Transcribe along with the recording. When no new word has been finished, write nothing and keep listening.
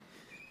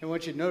I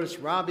want you to notice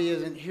Robbie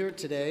isn't here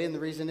today, and the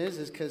reason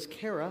is because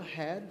Kara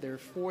had their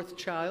fourth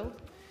child.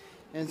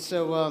 And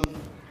so,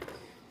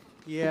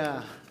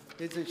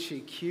 isn't she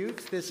cute?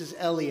 This is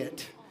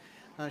Elliot.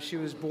 She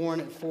was born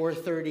at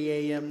 4:30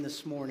 a.m.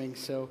 this morning.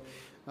 So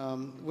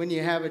when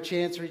you have a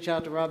chance, reach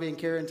out to Robbie and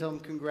Kara and tell them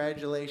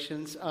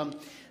congratulations.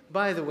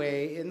 By the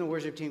way, in the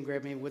worship team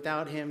grabbed me.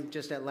 Without him,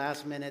 just at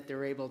last minute,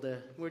 they're able to,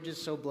 we're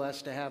just so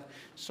blessed to have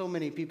so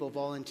many people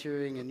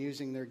volunteering and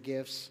using their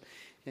gifts.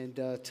 And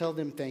tell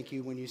them thank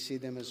you when you see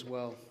them as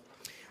well.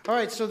 All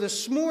right, so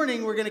this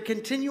morning we're going to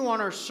continue on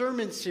our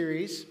sermon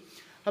series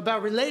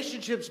about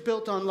relationships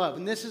built on love.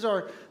 And this is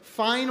our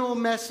final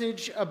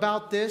message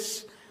about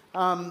this.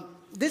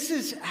 This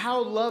is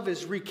how love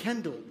is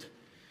rekindled.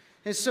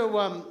 And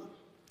so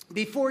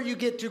before you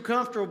get too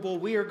comfortable,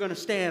 we are going to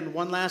stand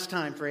one last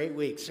time for 8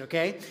 weeks,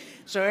 okay?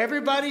 So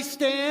everybody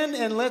stand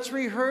and let's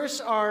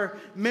rehearse our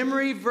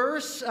memory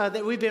verse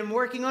that we've been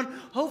working on.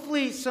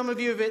 Hopefully some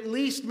of you have at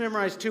least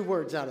memorized 2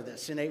 words out of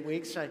this in 8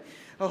 weeks. I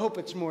hope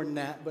it's more than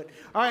that. But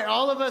all right,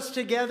 all of us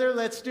together,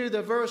 let's do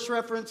the verse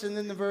reference and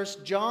then the verse.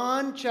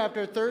 John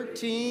chapter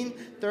 13,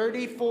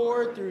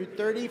 34 through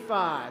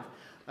 35.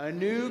 A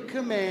new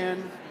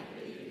command.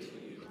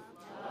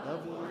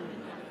 Love one.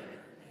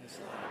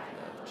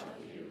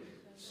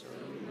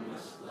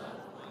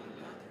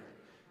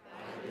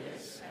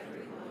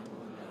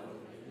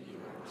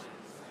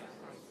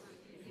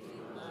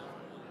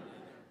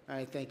 All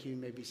right, thank you. You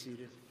may be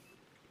seated.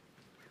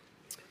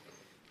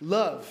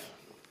 Love.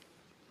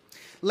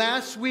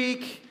 Last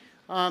week,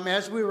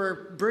 as we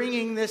were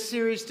bringing this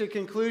series to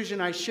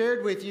conclusion, I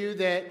shared with you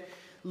that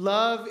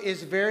love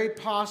is very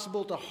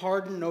possible to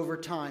harden over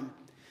time.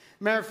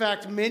 Matter of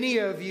fact, many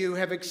of you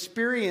have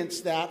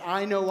experienced that.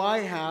 I know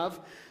I have.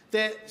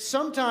 That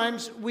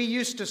sometimes we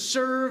used to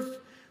serve,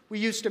 we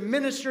used to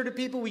minister to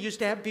people, we used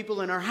to have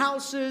people in our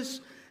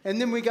houses, and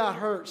then we got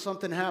hurt.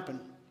 Something happened.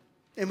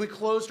 And we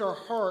closed our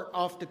heart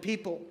off to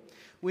people.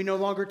 We no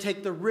longer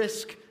take the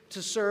risk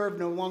to serve,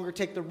 no longer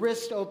take the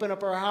risk to open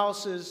up our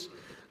houses.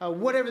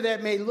 Whatever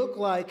that may look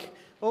like,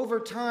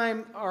 over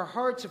time, our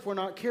hearts, if we're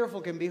not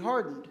careful, can be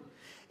hardened.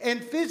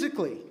 And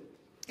physically,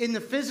 in the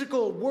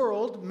physical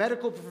world,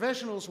 medical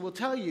professionals will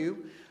tell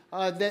you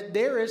that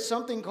there is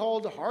something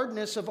called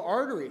hardness of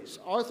arteries.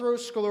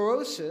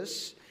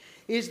 Atherosclerosis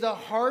is the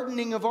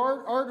hardening of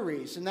our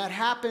arteries, and that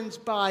happens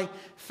by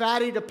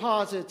fatty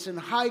deposits and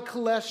high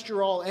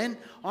cholesterol and,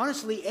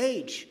 honestly,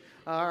 age.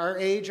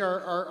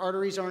 Our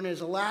arteries aren't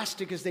as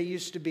elastic as they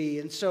used to be,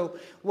 and so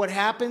what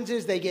happens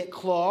is they get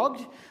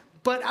clogged,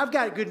 but I've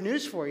got good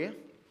news for you.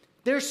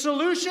 There's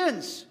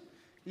solutions.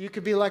 You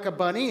could be like a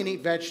bunny and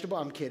eat vegetable.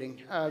 I'm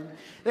kidding.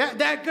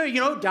 That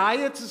good,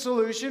 diet's a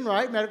solution,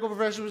 right? Medical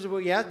professionals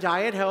will, yeah,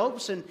 diet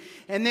helps, and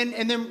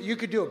then you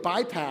could do a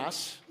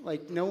bypass.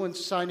 Like, no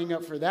one's signing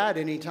up for that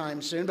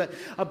anytime soon, but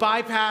a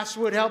bypass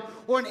would help.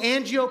 Or an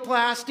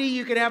angioplasty.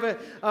 You could have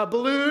a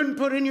balloon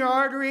put in your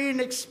artery and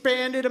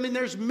expand it. I mean,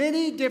 there's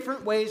many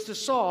different ways to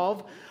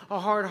solve a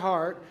hard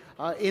heart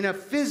in a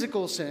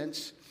physical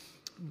sense.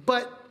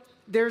 But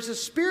there's a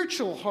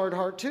spiritual hard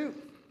heart too.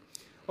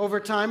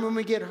 Over time, when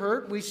we get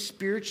hurt, we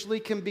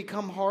spiritually can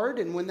become hard.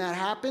 And when that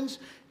happens,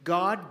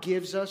 God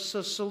gives us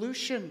a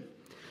solution.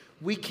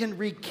 We can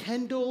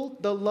rekindle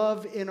the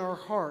love in our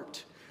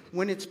heart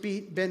when it's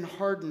been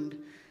hardened.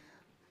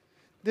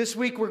 This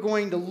week we're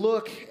going to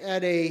look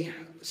at a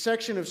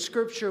section of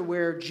Scripture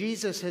where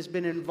Jesus has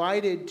been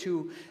invited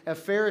to a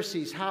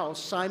Pharisee's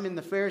house. Simon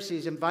the Pharisee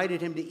has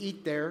invited him to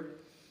eat there.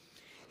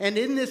 And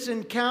in this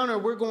encounter,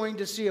 we're going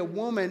to see a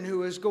woman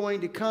who is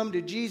going to come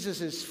to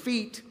Jesus'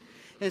 feet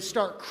and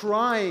start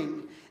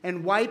crying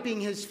and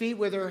wiping his feet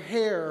with her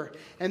hair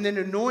and then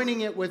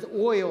anointing it with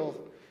oil.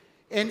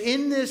 And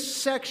in this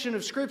section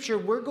of Scripture,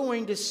 we're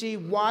going to see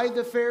why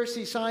the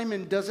Pharisee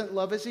Simon doesn't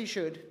love as he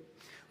should,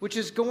 which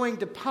is going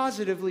to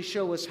positively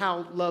show us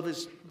how love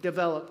is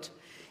developed.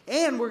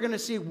 And we're going to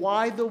see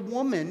why the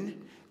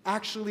woman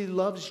actually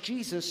loves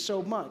Jesus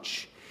so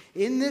much.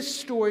 In this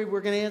story,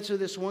 we're going to answer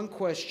this one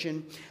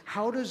question: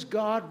 how does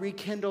God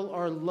rekindle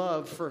our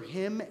love for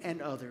Him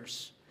and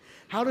others?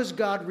 How does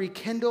God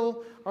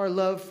rekindle our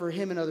love for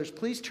Him and others?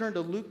 Please turn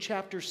to Luke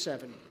chapter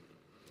 7.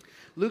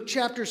 Luke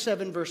chapter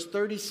 7, verse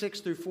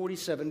 36 through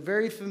 47.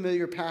 Very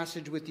familiar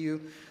passage with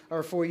you,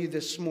 or for you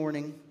this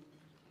morning.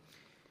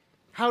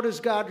 How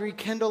does God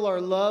rekindle our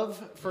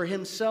love for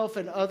Himself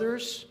and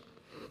others?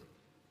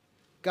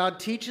 God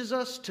teaches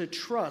us to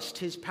trust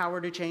His power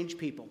to change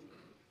people.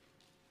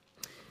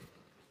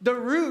 The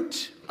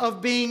root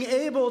of being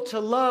able to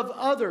love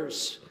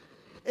others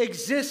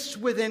exists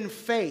within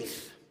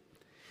faith.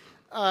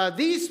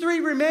 These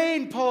three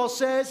remain, Paul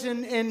says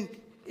in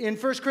 1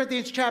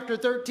 Corinthians chapter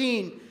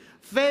 13.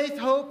 Faith,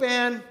 hope,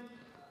 and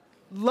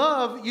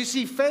love. You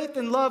see, faith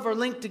and love are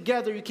linked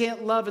together. You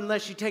can't love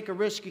unless you take a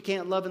risk. You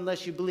can't love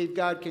unless you believe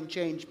God can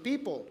change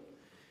people.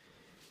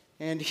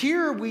 And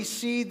here we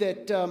see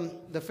that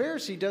the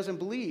Pharisee doesn't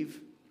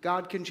believe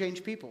God can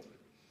change people.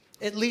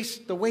 At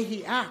least the way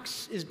he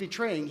acts is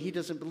betraying he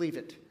doesn't believe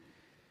it.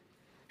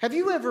 Have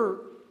you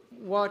ever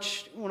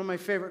watched one of my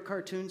favorite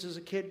cartoons as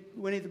a kid,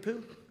 Winnie the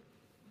Pooh?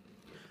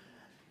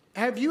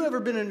 Have you ever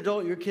been an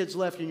adult, your kid's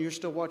left, and you're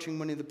still watching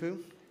Winnie the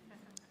Pooh?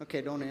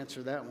 Okay, don't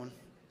answer that one.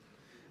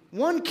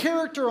 One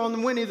character on the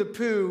Winnie the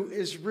Pooh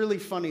is really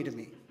funny to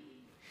me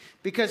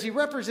because he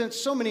represents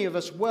so many of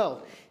us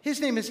well. His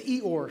name is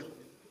Eeyore.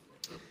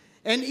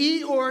 And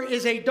Eeyore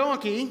is a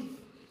donkey,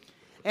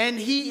 and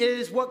he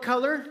is what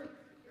color?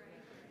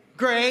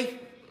 Gray.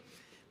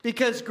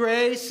 Because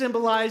gray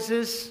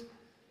symbolizes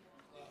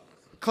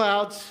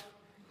clouds,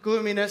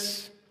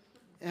 gloominess.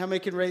 How many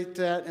can rate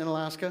that in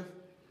Alaska?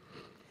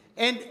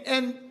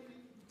 And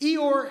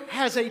Eeyore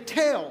has a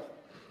tail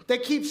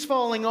that keeps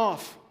falling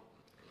off.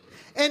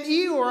 And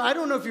Eeyore, I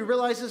don't know if you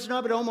realize this or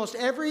not, but almost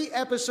every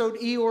episode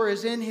Eeyore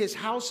is in, his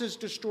house is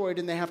destroyed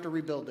and they have to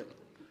rebuild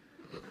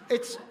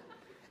it.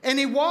 And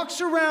he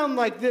walks around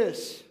like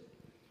this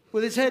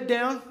with his head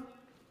down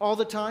all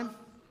the time.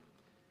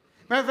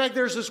 Matter of fact,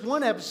 there's this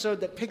one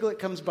episode that Piglet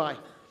comes by.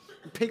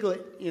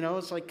 Piglet,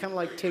 it's like kind of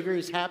like Tigger.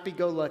 He's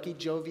happy-go-lucky,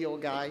 jovial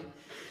guy.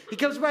 He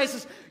comes by and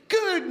says,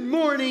 "Good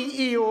morning,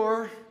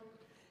 Eeyore."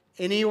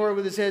 And Eeyore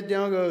with his head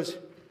down goes,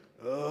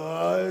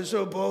 "I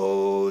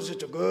suppose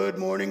it's a good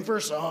morning for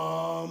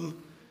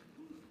some."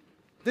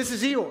 This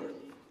is Eeyore.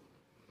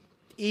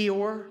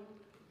 Eeyore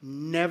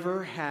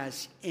never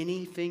has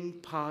anything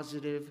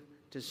positive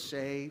to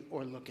say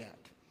or look at.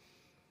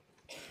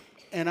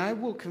 And I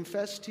will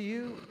confess to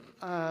you,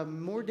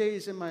 more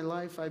days in my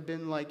life I've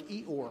been like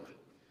Eeyore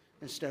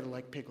instead of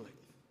like Piglet.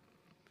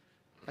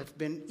 I've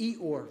been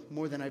Eeyore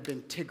more than I've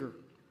been Tigger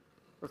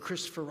or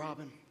Christopher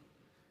Robin.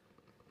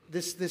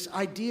 This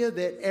idea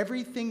that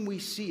everything we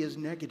see is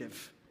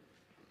negative.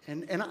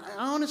 And I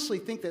honestly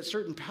think that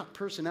certain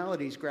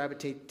personalities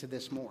gravitate to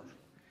this more.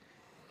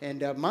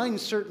 And mine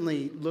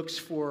certainly looks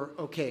for,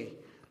 okay,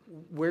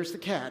 where's the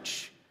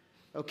catch?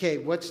 Okay,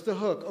 what's the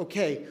hook?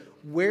 Okay,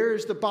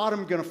 where's the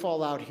bottom going to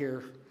fall out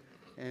here?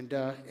 And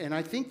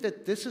I think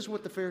that this is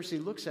what the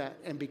Pharisee looks at.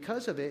 And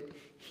because of it,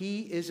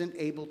 he isn't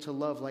able to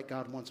love like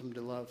God wants him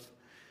to love.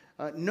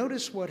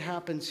 Notice what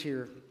happens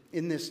here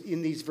in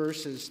these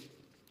verses.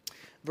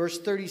 Verse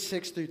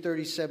 36 through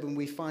 37,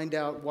 we find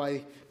out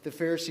why the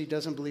Pharisee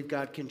doesn't believe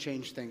God can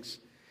change things.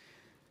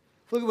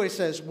 Look at what it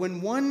says. When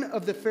one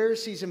of the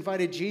Pharisees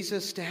invited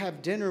Jesus to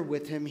have dinner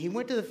with him, he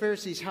went to the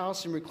Pharisee's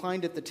house and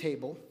reclined at the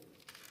table.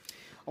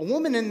 A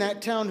woman in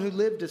that town who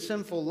lived a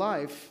sinful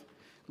life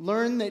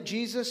learned that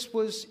Jesus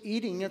was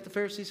eating at the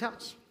Pharisee's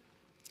house.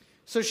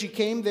 So she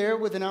came there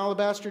with an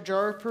alabaster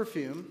jar of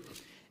perfume,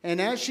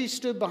 and as she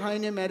stood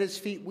behind him at his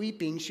feet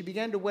weeping, she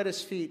began to wet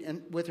his feet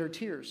with her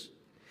tears.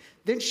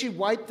 Then she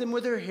wiped them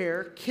with her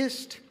hair,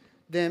 kissed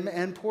them,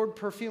 and poured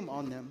perfume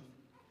on them.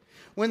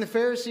 When the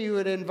Pharisee who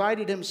had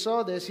invited him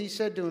saw this, he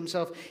said to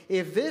himself,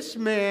 "If this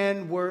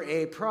man were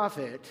a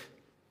prophet,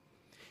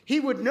 he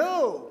would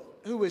know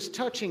who is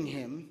touching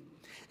him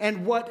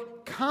and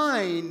what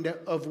kind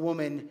of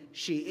woman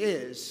she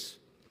is,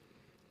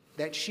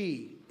 that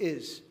she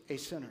is a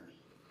sinner."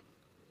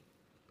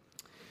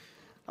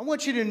 I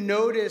want you to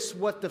notice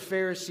what the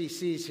Pharisee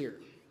sees here.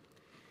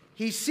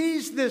 He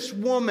sees this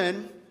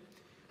woman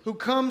who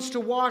comes to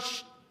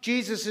wash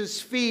Jesus'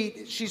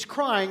 feet. She's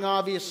crying,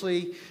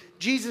 obviously.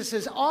 Jesus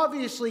has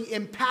obviously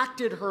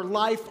impacted her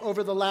life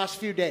over the last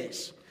few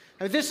days.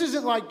 Now, this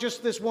isn't like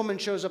just this woman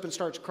shows up and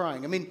starts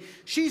crying. I mean,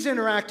 she's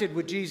interacted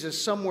with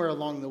Jesus somewhere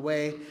along the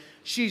way.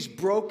 She's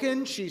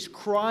broken. She's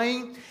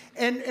crying.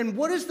 And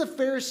what does the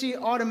Pharisee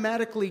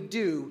automatically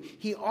do?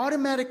 He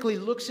automatically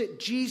looks at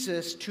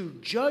Jesus to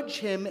judge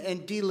him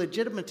and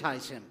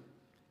delegitimize him.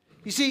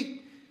 You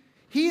see,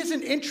 he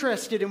isn't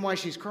interested in why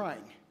she's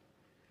crying.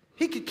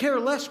 He could care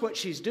less what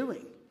she's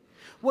doing.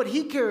 What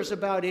he cares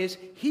about is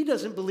he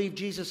doesn't believe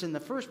Jesus in the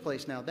first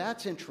place. Now,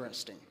 that's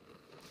interesting.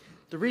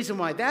 The reason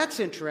why that's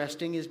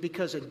interesting is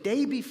because a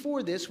day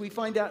before this, we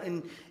find out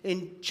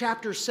in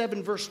chapter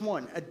 7, verse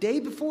 1, a day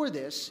before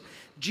this,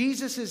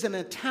 Jesus is in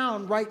a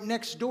town right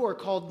next door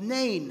called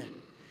Nain.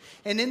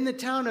 And in the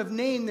town of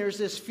Nain, there's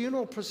this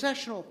funeral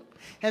processional.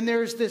 And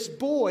there's this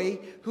boy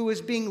who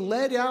is being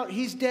led out.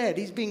 He's dead.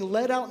 He's being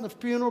led out in the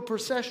funeral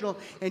processional.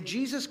 And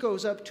Jesus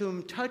goes up to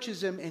him,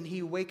 touches him, and he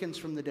awakens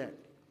from the dead.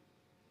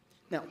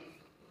 Now,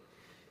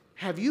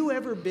 have you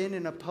ever been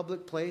in a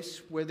public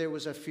place where there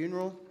was a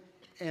funeral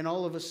and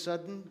all of a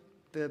sudden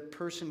the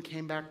person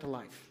came back to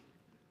life?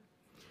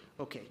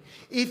 Okay.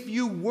 If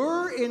you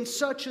were in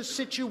such a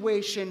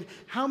situation,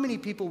 how many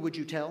people would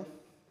you tell?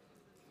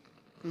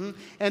 Mm-hmm.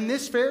 And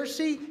this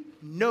Pharisee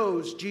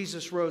knows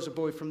Jesus rose a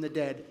boy from the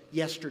dead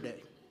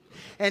yesterday.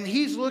 And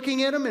he's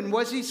looking at him, and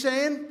what's he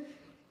saying?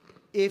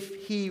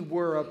 If he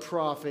were a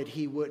prophet,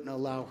 he wouldn't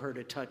allow her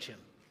to touch him.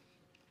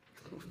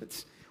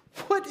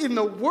 What in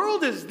the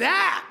world is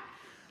that?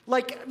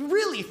 Like,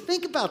 really,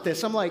 think about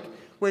this. I'm like,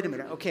 wait a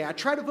minute. Okay, I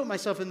try to put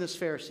myself in this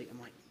Pharisee.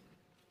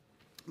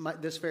 I'm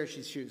like, this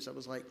Pharisee's shoes. I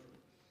was like,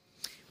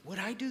 would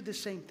I do the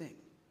same thing?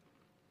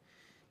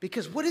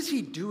 Because what is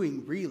he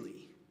doing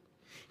really?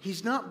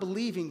 He's not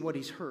believing what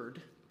he's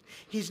heard.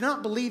 He's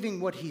not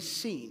believing what he's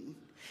seen.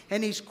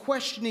 And he's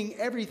questioning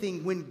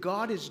everything when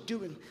God is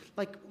doing.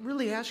 Like,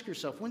 really ask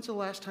yourself, when's the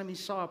last time you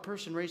saw a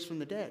person raised from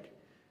the dead?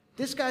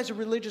 This guy's a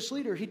religious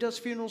leader. He does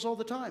funerals all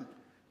the time.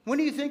 When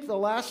do you think the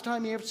last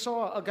time you ever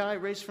saw a guy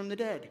raised from the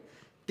dead?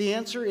 The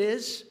answer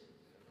is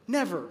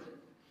never.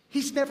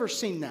 He's never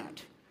seen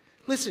that.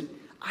 Listen,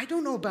 I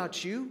don't know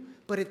about you,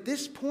 but at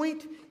this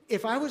point,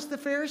 if I was the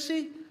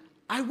Pharisee,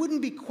 I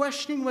wouldn't be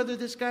questioning whether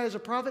this guy is a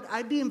prophet.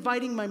 I'd be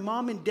inviting my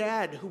mom and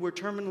dad who were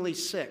terminally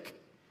sick.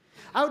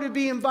 I would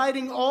be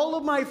inviting all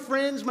of my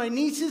friends, my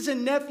nieces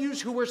and nephews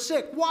who were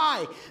sick.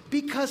 Why?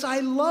 Because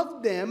I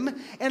love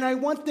them and I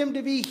want them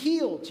to be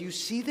healed. You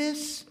see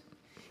this?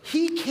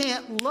 He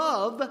can't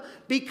love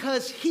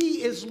because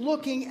he is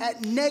looking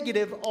at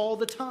negative all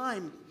the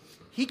time.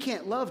 He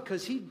can't love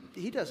because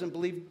he doesn't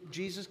believe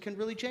Jesus can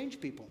really change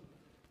people.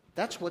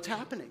 That's what's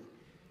happening.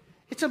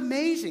 It's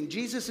amazing.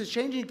 Jesus is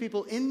changing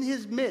people in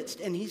his midst,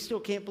 and he still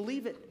can't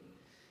believe it.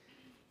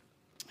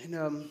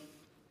 And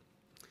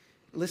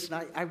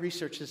listen, I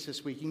researched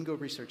this week. You can go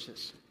research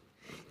this.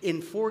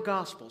 In 4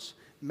 Gospels,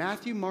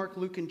 Matthew, Mark,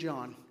 Luke, and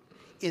John,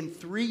 in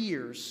 3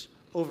 years,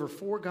 over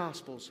 4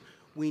 Gospels,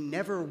 we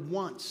never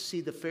once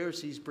see the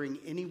Pharisees bring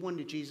anyone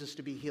to Jesus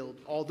to be healed,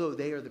 although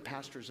they are the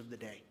pastors of the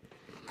day.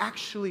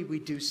 Actually, we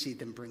do see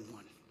them bring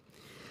one.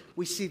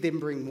 We see them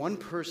bring one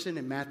person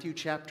in Matthew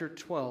chapter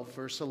 12,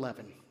 verse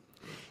 11.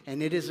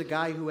 And it is a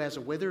guy who has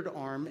a withered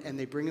arm, and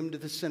they bring him to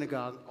the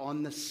synagogue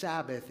on the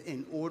Sabbath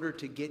in order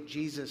to get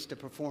Jesus to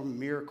perform a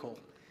miracle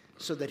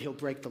so that he'll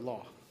break the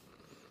law.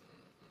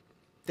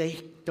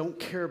 They don't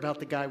care about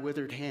the guy with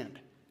withered hand.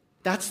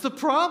 That's the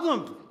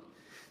problem.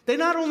 They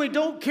not only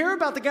don't care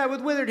about the guy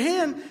with withered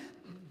hand,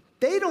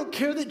 they don't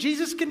care that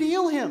Jesus can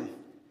heal him.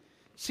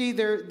 See,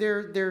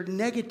 their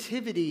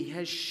negativity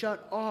has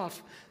shut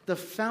off the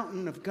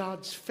fountain of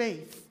God's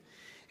faith.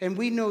 And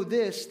we know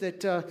this,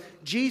 that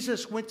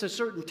Jesus went to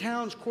certain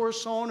towns,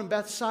 Chorazin and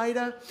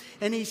Bethsaida,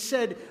 and he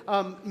said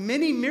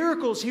many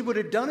miracles he would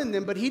have done in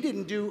them, but he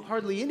didn't do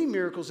hardly any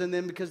miracles in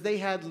them because they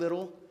had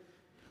little.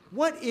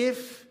 What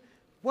if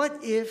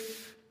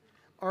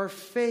our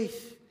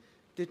faith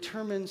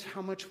determines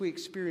how much we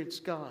experience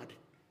God?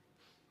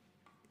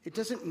 It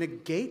doesn't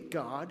negate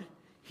God.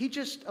 He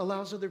just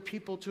allows other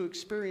people to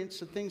experience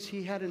the things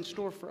he had in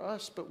store for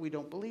us, but we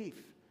don't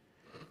believe.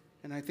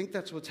 And I think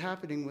that's what's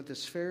happening with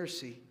this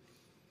Pharisee.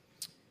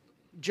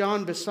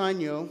 John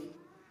Bassanio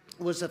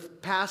was a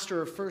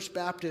pastor of First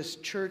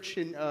Baptist Church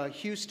in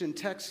Houston,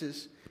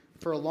 Texas,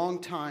 for a long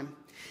time.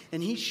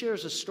 And he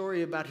shares a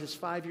story about his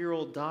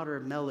 5-year-old daughter,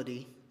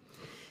 Melody.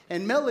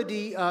 And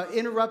Melody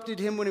interrupted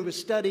him when he was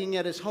studying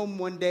at his home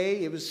one day.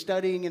 He was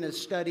studying in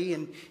his study,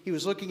 and he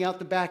was looking out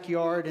the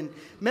backyard. And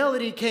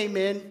Melody came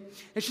in,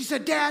 and she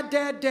said, "Dad,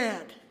 Dad,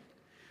 Dad,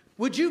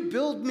 would you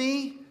build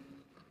me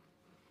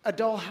a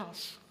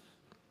dollhouse?"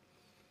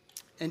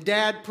 And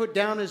Dad put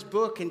down his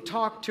book and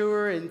talked to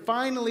her, and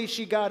finally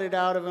she got it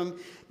out of him.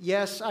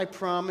 "Yes, I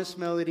promise,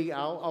 Melody,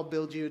 I'll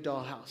build you a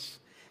dollhouse."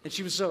 And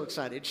she was so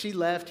excited. She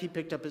left. He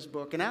picked up his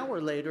book. An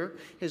hour later,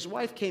 his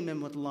wife came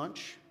in with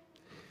lunch.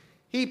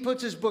 He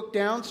puts his book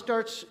down,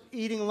 starts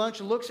eating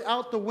lunch, looks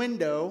out the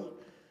window,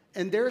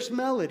 and there's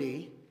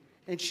Melody,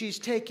 and she's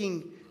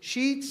taking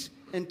sheets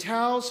and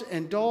towels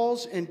and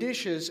dolls and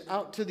dishes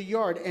out to the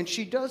yard, and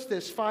she does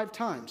this 5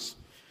 times.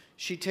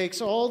 She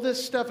takes all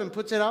this stuff and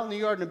puts it out in the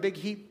yard in a big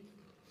heap.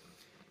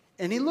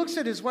 And he looks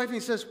at his wife and he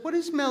says, "What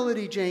is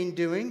Melody Jane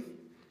doing?"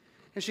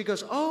 And she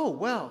goes, "Oh,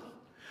 well,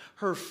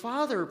 her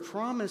father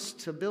promised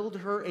to build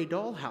her a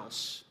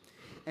dollhouse,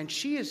 and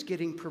she is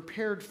getting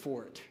prepared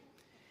for it."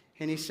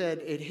 And he said,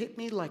 "It hit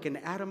me like an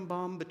atom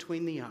bomb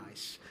between the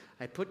eyes.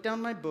 I put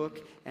down my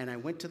book and I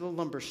went to the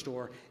lumber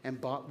store and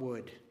bought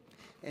wood."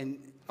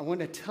 And I want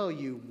to tell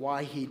you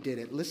why he did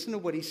it. Listen to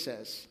what he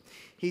says.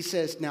 He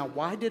says, "Now,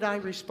 why did I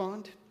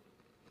respond?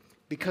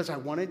 Because I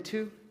wanted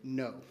to?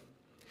 No.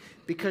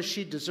 Because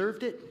she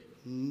deserved it?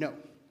 No.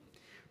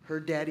 Her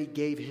daddy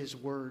gave his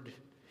word,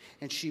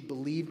 and she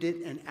believed it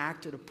and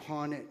acted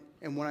upon it.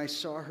 And when I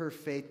saw her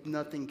faith,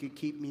 nothing could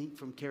keep me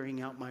from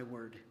carrying out my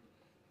word."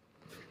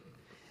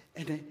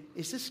 And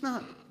is this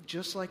not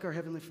just like our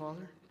Heavenly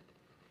Father?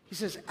 He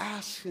says,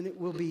 "Ask and it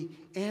will be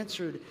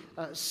answered.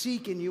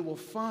 Seek and you will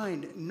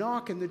find.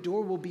 Knock and the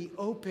door will be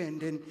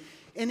opened."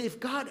 And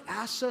if God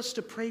asks us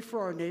to pray for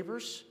our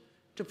neighbors,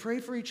 to pray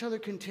for each other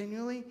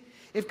continually,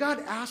 if God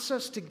asks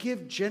us to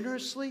give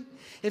generously,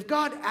 if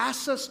God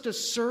asks us to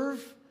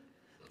serve,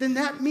 then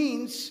that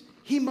means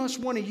He must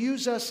want to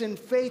use us in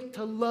faith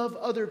to love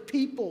other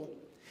people.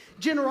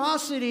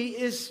 Generosity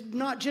is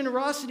not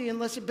generosity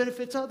unless it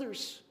benefits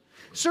others.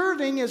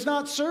 Serving is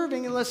not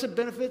serving unless it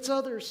benefits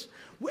others.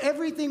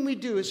 Everything we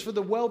do is for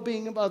the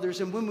well-being of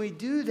others. And when we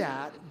do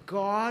that,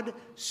 God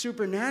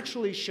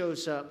supernaturally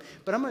shows up.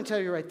 But I'm going to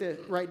tell you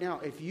right now,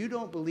 if you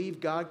don't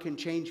believe God can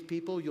change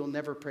people, you'll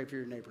never pray for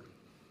your neighbor.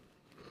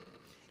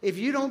 If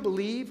you don't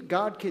believe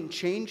God can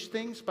change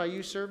things by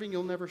you serving,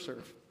 you'll never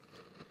serve.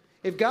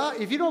 If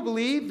you don't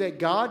believe that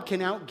God can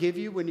outgive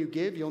you when you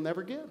give, you'll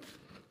never give.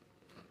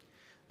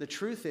 The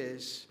truth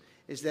is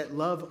is that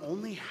love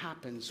only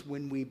happens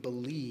when we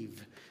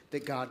believe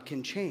that God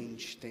can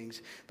change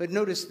things. But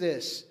notice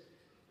this.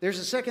 There's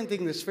a second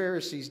thing this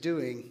Pharisee's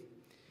doing.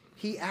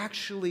 He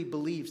actually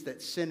believes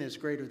that sin is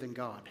greater than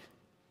God.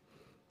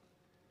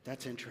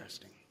 That's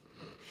interesting.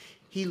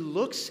 He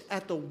looks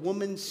at the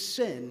woman's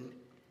sin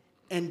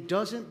and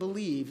doesn't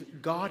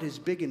believe God is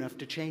big enough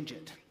to change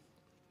it.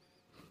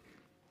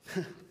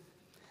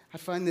 I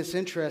find this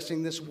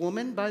interesting. This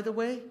woman, by the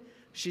way,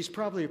 she's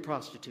probably a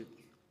prostitute.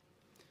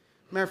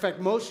 Matter of fact,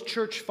 most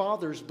church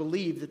fathers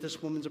believe that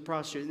this woman's a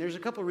prostitute. And there's a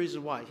couple of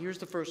reasons why. Here's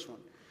the first one.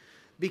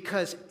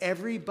 Because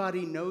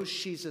everybody knows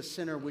she's a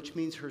sinner, which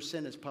means her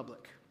sin is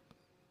public.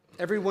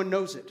 Everyone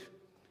knows it.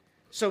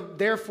 So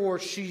therefore,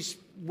 she's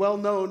well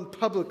known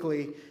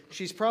publicly.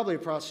 She's probably a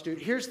prostitute.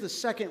 Here's the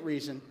second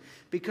reason.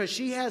 Because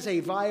she has a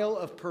vial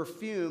of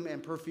perfume,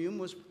 and perfume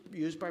was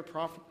used by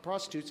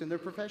prostitutes in their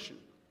profession.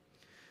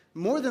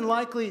 More than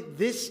likely,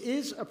 this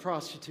is a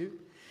prostitute.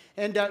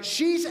 And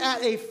she's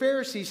at a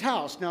Pharisee's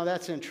house. Now,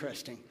 that's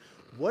interesting.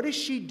 What is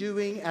she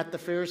doing at the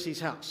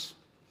Pharisee's house?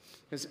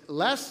 Because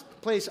last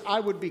place I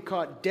would be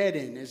caught dead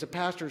in is a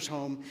pastor's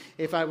home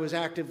if I was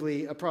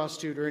actively a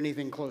prostitute or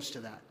anything close to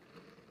that.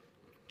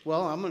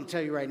 Well, I'm going to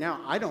tell you right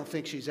now, I don't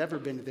think she's ever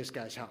been to this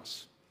guy's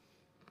house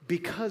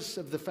because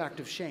of the fact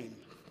of shame.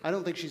 I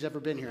don't think she's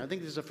ever been here. I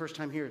think this is the first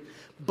time here.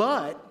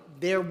 But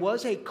there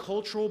was a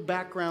cultural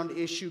background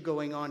issue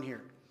going on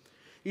here.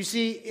 You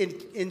see,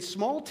 in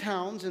small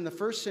towns in the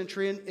first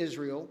century in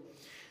Israel,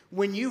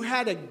 when you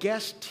had a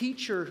guest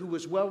teacher who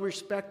was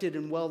well-respected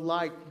and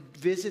well-liked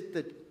visit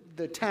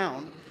the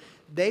town,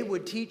 they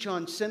would teach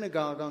on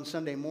synagogue on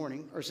Saturday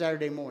morning.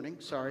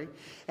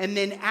 And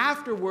then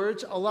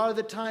afterwards, a lot of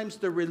the times,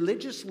 the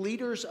religious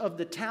leaders of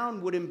the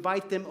town would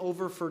invite them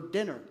over for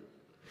dinner.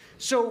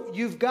 So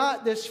you've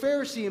got this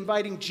Pharisee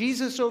inviting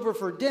Jesus over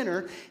for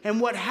dinner,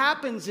 and what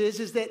happens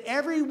is that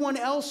everyone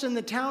else in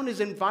the town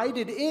is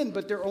invited in,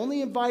 but they're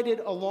only invited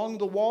along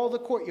the wall of the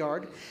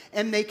courtyard,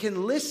 and they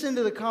can listen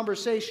to the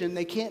conversation.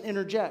 They can't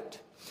interject.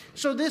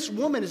 So this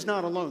woman is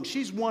not alone.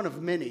 She's one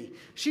of many.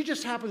 She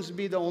just happens to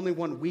be the only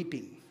one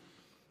weeping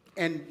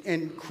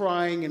and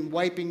crying and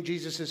wiping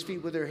Jesus'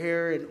 feet with her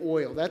hair and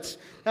oil. That's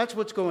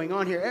what's going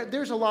on here.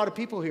 There's a lot of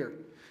people here.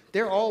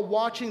 They're all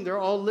watching. They're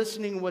all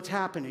listening to what's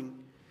happening.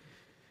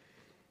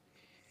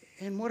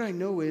 And what I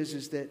know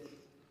is that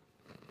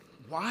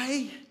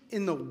why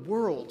in the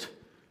world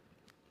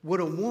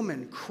would a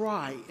woman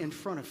cry in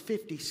front of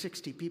 50,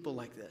 60 people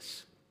like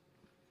this?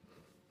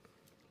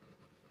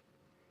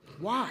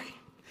 Why?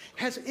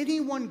 Has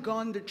anyone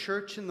gone to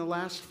church in the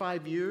last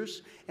 5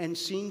 years and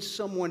seen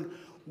someone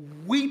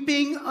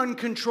weeping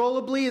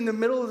uncontrollably in the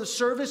middle of the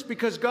service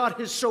because God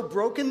has so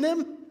broken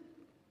them?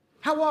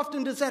 How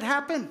often does that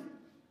happen?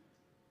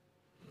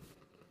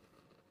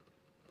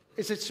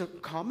 Is it a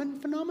common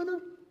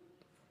phenomenon?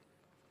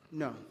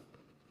 No,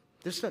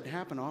 this doesn't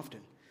happen often.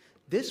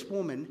 This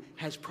woman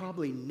has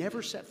probably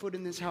never set foot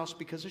in this house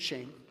because of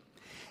shame.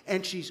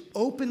 And she's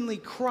openly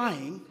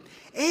crying.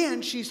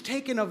 And she's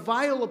taken a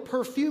vial of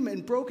perfume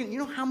and broken. You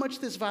know how much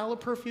this vial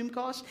of perfume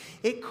costs?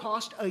 It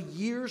cost a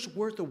year's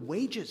worth of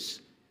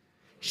wages.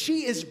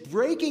 She is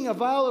breaking a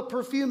vial of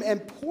perfume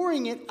and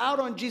pouring it out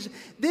on Jesus.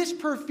 This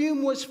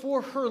perfume was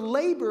for her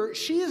labor.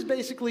 She is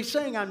basically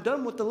saying, I'm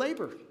done with the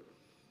labor.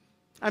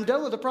 I'm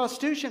done with the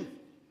prostitution.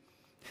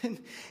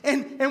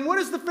 And what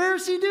does the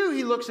Pharisee do?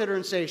 He looks at her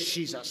and says,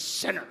 she's a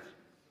sinner.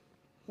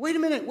 Wait a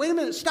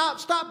minute.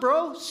 Stop,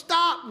 bro.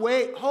 Stop.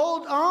 Wait,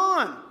 hold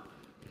on.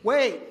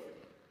 Wait.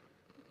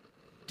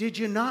 Did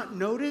you not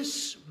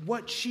notice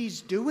what she's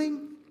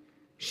doing?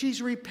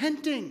 She's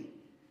repenting.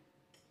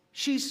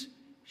 She's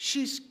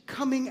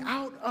coming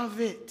out of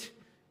it.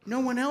 No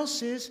one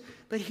else is,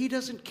 but he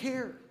doesn't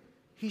care.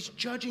 He's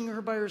judging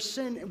her by her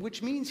sin,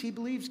 which means he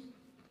believes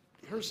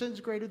her sin's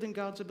greater than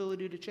God's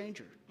ability to change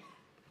her.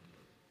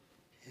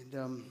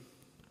 And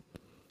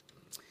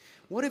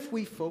what if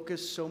we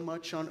focus so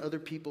much on other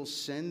people's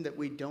sin that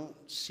we don't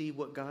see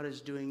what God is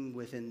doing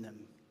within them?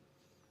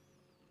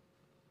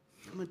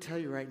 I'm going to tell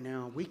you right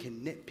now, we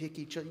can nitpick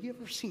each other. You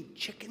ever seen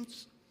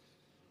chickens?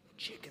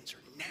 Chickens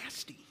are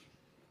nasty.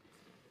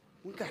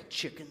 We've got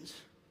chickens.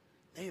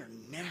 They are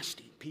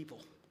nasty people.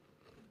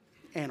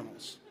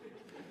 Animals.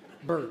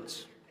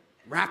 Birds.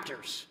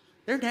 Raptors.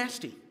 They're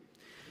nasty.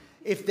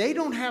 If they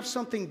don't have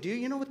something to do,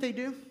 you know what they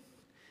do?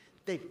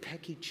 They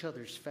peck each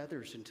other's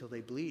feathers until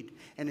they bleed.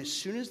 And as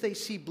soon as they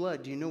see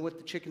blood, do you know what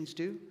the chickens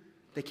do?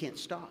 They can't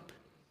stop.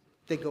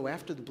 They go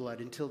after the blood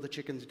until the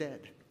chicken's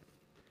dead.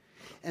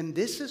 And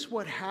this is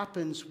what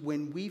happens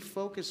when we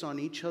focus on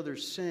each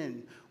other's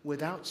sin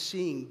without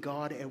seeing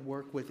God at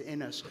work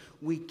within us.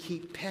 We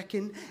keep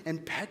pecking,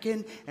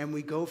 and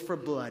we go for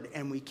blood.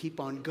 And we keep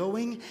on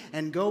going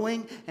and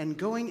going and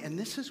going. And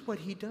this is what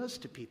he does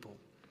to people.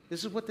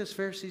 This is what this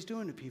Pharisee's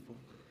doing to people.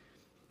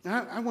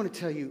 Now, I want to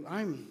tell you,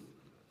 I'm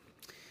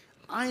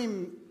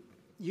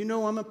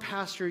a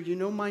pastor. You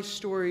know my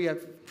story.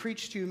 I've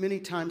preached to you many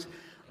times.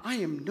 I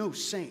am no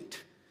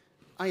saint.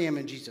 I am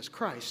in Jesus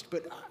Christ,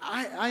 but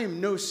I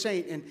am no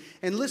saint.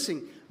 And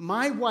listen,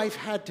 my wife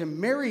had to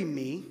marry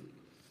me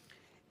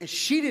And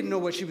she didn't know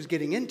what she was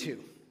getting into.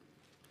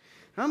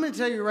 And I'm going to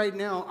tell you right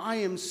now, I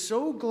am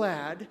so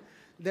glad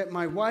that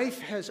my wife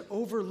has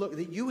overlooked,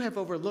 that you have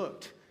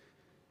overlooked.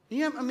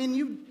 Yeah, I mean,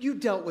 you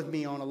dealt with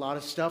me on a lot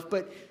of stuff,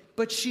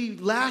 but she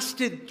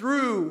lasted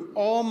through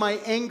all my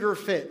anger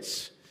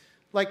fits.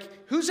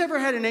 Like, who's ever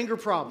had an anger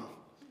problem?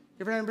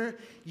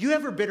 You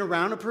ever been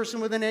around a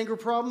person with an anger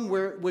problem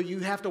where you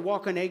have to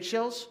walk on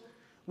eggshells?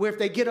 Where if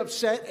they get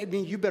upset, I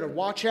mean, you better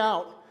watch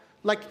out.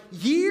 Like,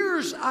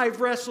 years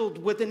I've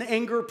wrestled with an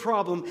anger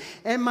problem,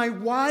 and my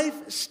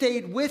wife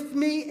stayed with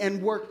me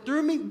and worked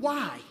through me.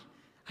 Why?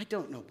 I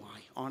don't know why,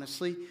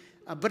 honestly.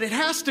 But it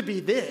has to be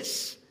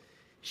this.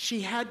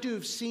 She had to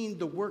have seen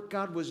the work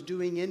God was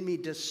doing in me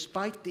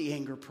despite the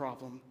anger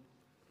problem.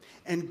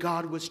 And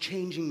God was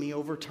changing me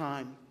over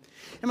time.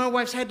 And my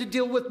wife's had to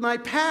deal with my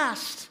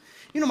past.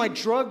 You know, my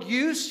drug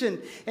use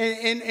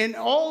and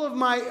all of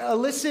my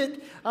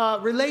illicit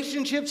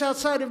relationships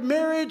outside of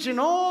marriage and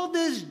all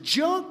this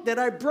junk that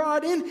I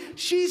brought in.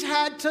 She's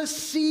had to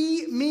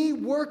see me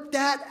work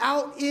that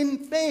out in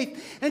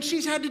faith. And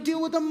she's had to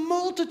deal with a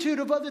multitude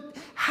of other.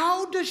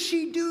 How does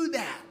she do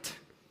that?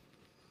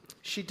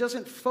 She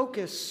doesn't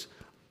focus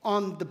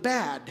on the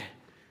bad.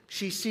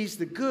 She sees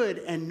the good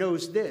and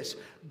knows this.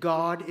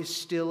 God is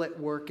still at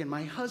work in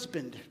my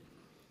husband.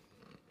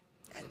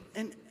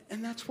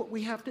 And that's what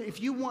we have to,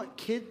 if you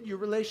want your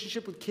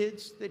relationship with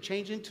kids that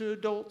change into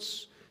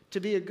adults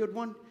to be a good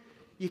one,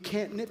 you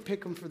can't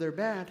nitpick them for their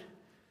bad.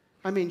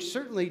 I mean,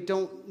 certainly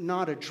don't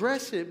not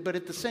address it, but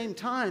at the same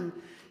time,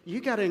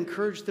 you got to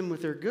encourage them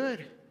with their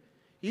good.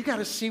 You got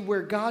to see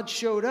where God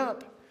showed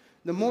up.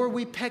 The more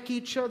we peck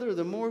each other,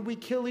 the more we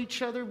kill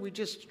each other, we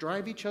just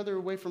drive each other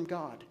away from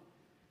God.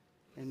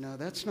 And no,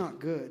 that's not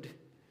good.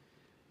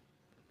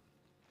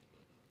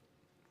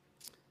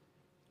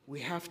 We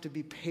have to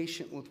be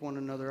patient with one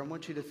another. I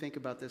want you to think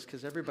about this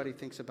because everybody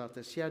thinks about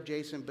this. Yeah,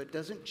 Jason, but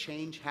doesn't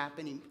change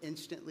happen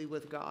instantly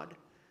with God?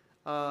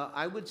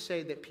 I would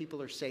say that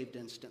people are saved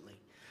instantly.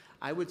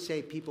 I would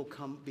say people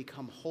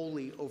become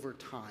holy over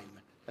time.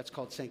 That's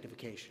called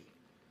sanctification.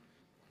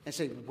 And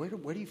say,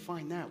 where do you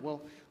find that?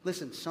 Well,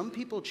 listen, some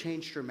people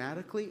change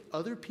dramatically.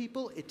 Other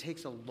people, it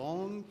takes a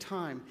long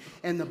time.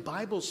 And the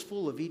Bible's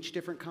full of each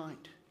different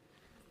kind.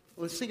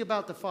 Let's think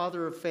about the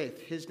father of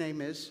faith. His name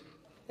is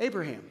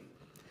Abraham.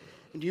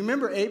 And do you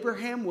remember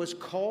Abraham was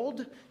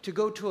called to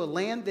go to a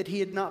land that he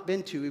had not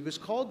been to? He was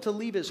called to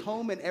leave his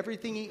home and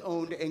everything he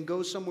owned and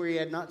go somewhere he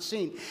had not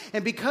seen.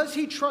 And because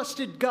he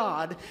trusted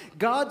God,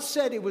 God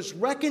said it was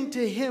reckoned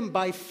to him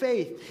by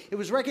faith. It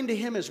was reckoned to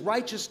him as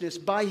righteousness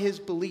by his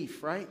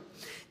belief, right?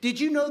 Did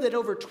you know that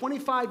over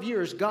 25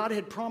 years, God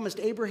had promised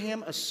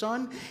Abraham a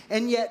son?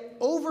 And yet,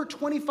 over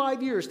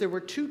 25 years, there were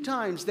 2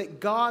 times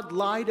that God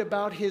lied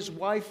about his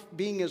wife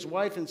being his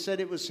wife and said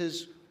it was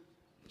his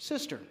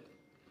sister.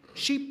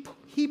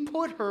 He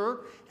put her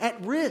at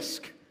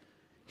risk.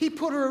 He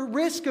put her at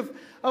risk of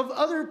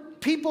other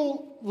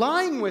people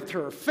lying with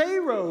her,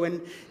 Pharaoh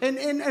and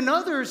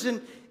others.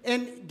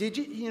 And did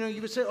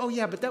you would say, oh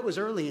yeah, but that was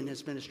early in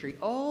his ministry.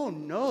 Oh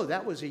no,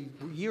 that was a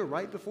year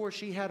right before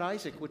she had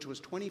Isaac, which was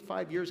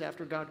 25 years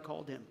after God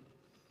called him.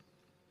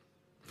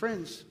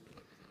 Friends,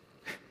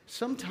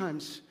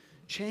 sometimes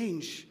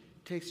change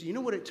takes, you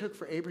know what it took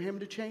for Abraham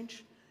to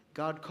change?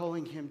 God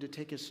calling him to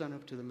take his son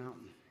up to the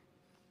mountain.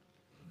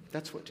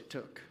 That's what it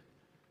took.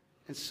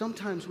 And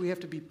sometimes we have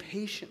to be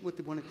patient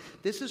with one another.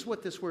 This is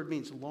what this word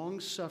means.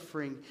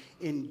 Long-suffering,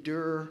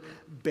 endure,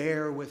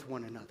 bear with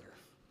one another.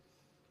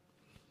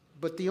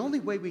 But the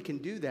only way we can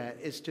do that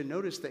is to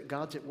notice that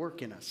God's at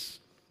work in us.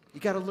 You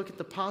got to look at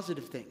the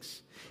positive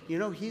things. You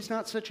know, he's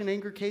not such an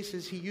anger case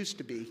as he used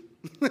to be.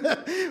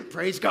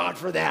 Praise God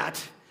for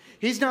that.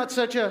 She's not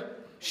such a,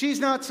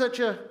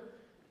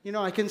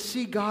 I can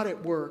see God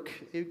at work.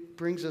 It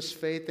brings us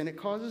faith and it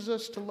causes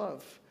us to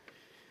love.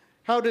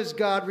 How does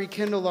God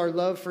rekindle our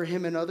love for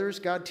him and others?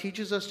 God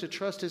teaches us to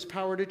trust his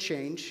power to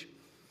change.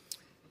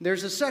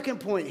 There's a second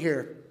point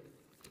here.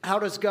 How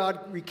does God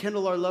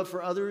rekindle our love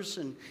for others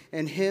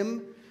and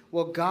him?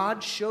 Well,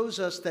 God shows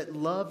us that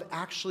love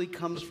actually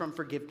comes from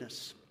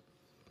forgiveness.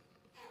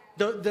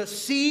 The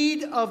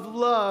seed of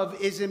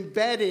love is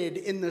embedded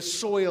in the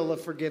soil of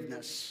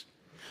forgiveness.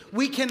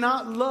 We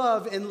cannot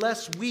love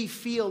unless we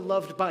feel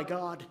loved by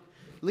God,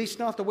 at least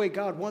not the way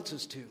God wants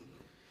us to.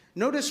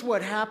 Notice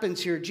what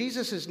happens here.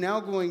 Jesus is now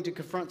going to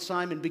confront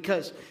Simon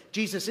because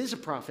Jesus is a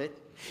prophet.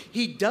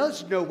 He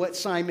does know what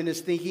Simon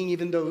is thinking,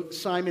 even though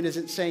Simon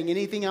isn't saying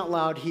anything out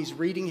loud. He's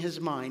reading his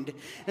mind.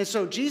 And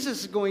so Jesus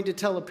is going to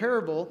tell a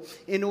parable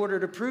in order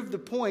to prove the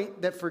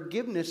point that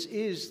forgiveness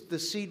is the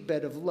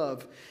seedbed of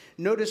love.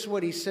 Notice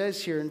what he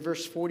says here in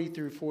verse 40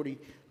 through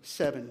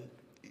 47.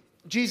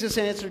 Jesus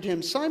answered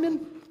him,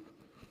 Simon,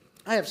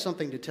 I have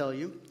something to tell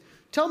you.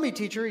 Tell me,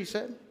 teacher, he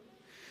said.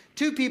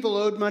 2 people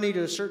owed money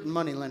to a certain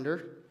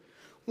moneylender.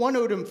 One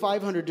owed him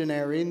 500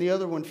 denarii and the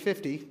other one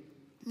 50.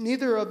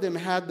 Neither of them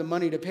had the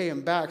money to pay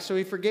him back, so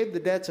he forgave the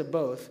debts of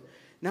both.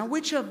 Now,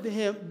 which of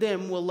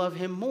them will love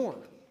him more?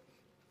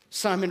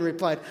 Simon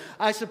replied,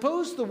 I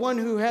suppose the one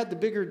who had the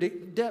bigger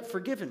debt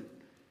forgiven.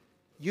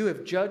 You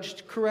have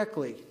judged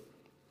correctly,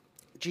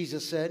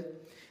 Jesus said.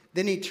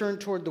 Then he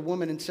turned toward the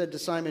woman and said to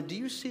Simon, do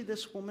you see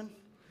this woman?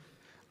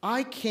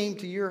 I came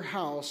to your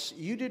house.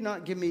 You did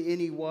not give me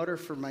any water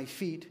for my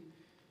feet,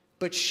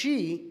 but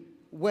she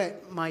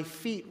wet my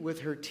feet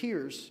with her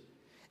tears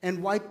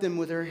and wiped them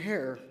with her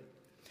hair.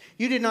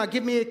 You did not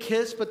give me a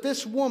kiss, but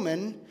this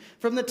woman,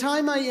 from the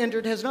time I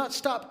entered, has not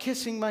stopped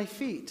kissing my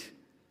feet.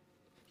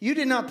 You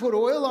did not put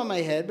oil on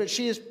my head, but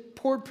she has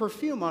poured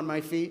perfume on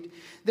my feet.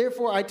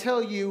 Therefore, I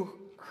tell you,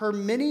 her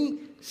many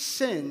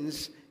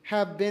sins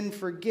have been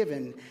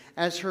forgiven,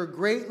 as her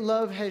great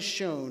love has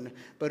shown.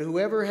 But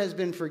whoever has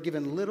been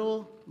forgiven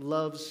little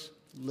loves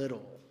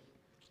little.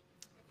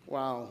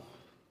 Wow.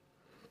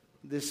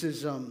 This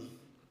is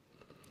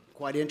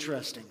quite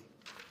interesting.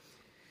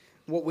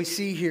 What we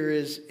see here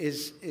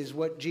is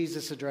what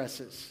Jesus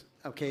addresses.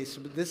 Okay, so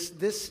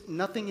this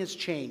nothing has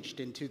changed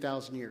in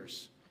 2,000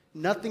 years.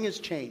 Nothing has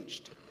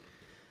changed.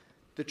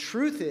 The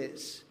truth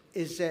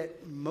is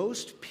that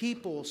most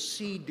people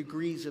see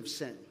degrees of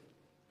sin.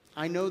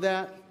 I know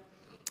that.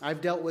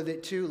 I've dealt with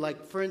it too.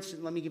 Like, for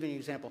instance, let me give you an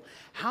example.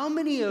 How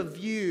many of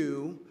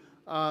you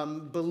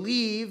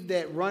believe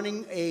that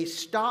running a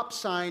stop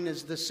sign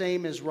is the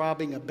same as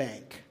robbing a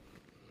bank?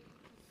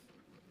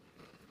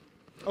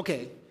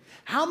 Okay.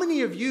 How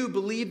many of you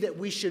believe that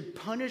we should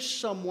punish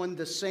someone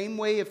the same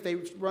way if they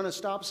run a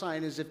stop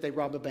sign as if they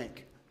rob a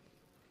bank?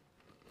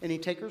 Any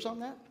takers on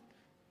that?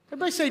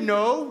 Everybody say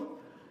no.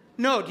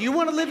 No. Do you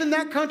want to live in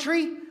that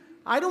country?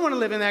 I don't want to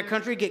live in that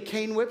country, get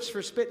cane whips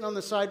for spitting on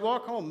the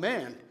sidewalk. Oh,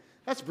 man,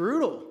 that's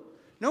brutal.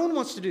 No one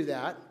wants to do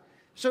that.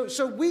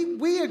 So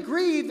we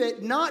agree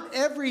that not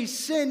every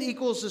sin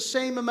equals the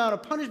same amount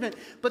of punishment,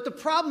 but the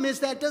problem is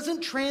that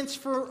doesn't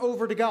transfer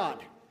over to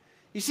God.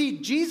 You see,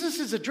 Jesus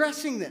is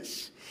addressing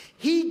this.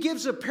 He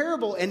gives a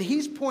parable, and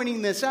he's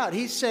pointing this out.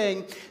 He's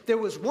saying there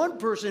was one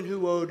person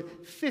who owed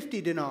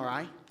 50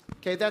 denarii.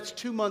 Okay, that's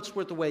 2 months'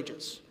 worth of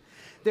wages.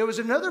 There was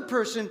another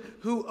person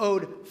who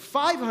owed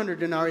 500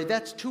 denarii.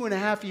 That's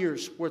 2.5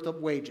 years' worth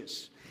of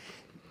wages.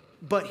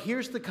 But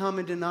here's the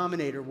common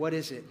denominator. What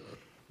is it?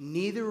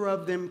 Neither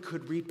of them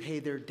could repay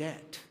their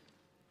debt.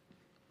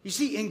 You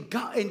see,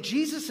 in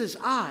Jesus'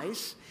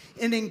 eyes,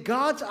 and in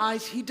God's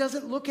eyes, he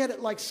doesn't look at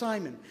it like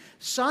Simon.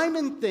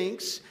 Simon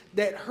thinks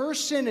that her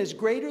sin is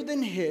greater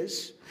than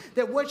his,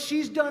 that what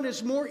she's done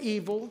is more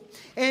evil,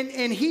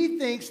 and he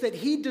thinks that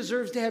he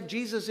deserves to have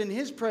Jesus in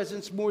his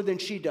presence more than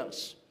she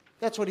does.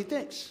 That's what he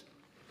thinks.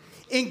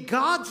 In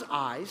God's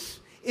eyes,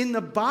 in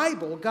the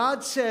Bible,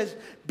 God says,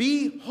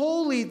 be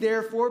holy,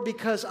 therefore,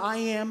 because I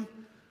am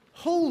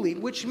holy,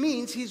 which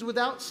means he's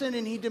without sin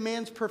and he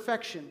demands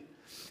perfection.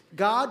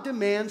 God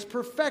demands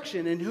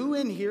perfection, and who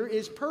in here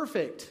is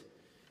perfect?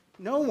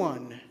 No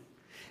one.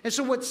 And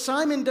so what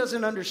Simon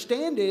doesn't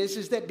understand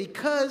is that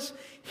because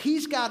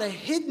he's got a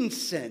hidden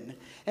sin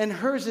and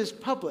hers is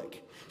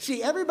public.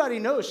 See, everybody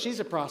knows she's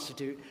a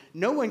prostitute.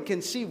 No one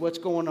can see what's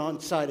going on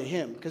inside of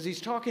him because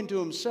he's talking to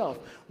himself.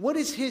 What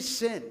is his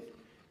sin?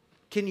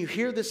 Can you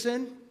hear the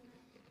sin?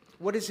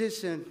 What is his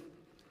sin?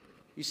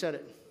 You said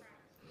it.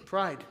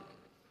 Pride.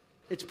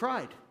 It's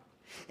pride.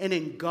 And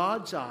in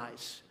God's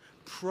eyes,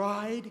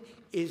 pride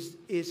is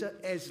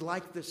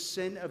like the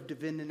sin of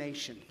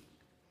divination.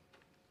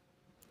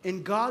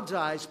 In God's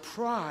eyes,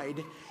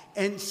 pride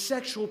and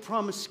sexual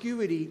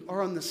promiscuity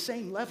are on the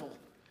same level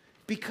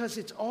because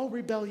it's all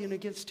rebellion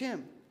against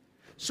him.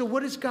 So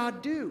what does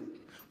God do?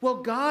 Well,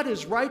 God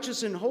is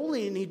righteous and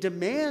holy, and he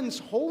demands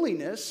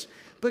holiness,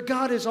 but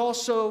God is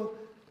also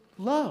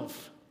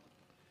love.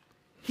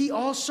 He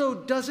also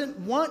doesn't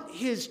want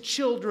his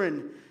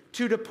children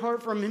to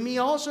depart from him. He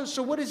also,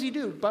 so what does he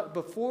do? But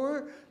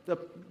before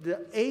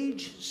the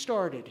age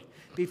started,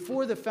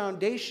 before the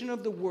foundation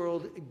of the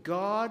world,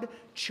 God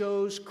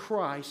chose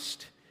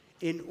Christ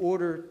in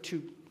order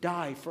to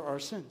die for our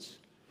sins.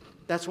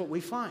 That's what we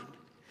find.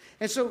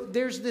 And so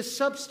there's this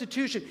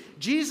substitution.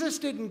 Jesus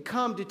didn't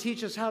come to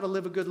teach us how to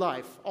live a good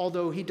life,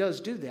 although he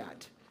does do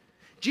that.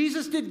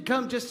 Jesus didn't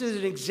come just as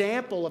an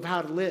example of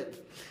how to live.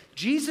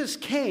 Jesus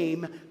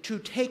came to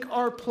take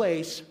our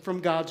place from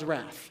God's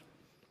wrath.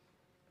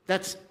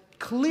 That's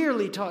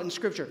clearly taught in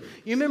Scripture.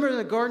 You remember in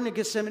the Garden of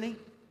Gethsemane?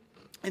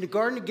 In the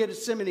Garden of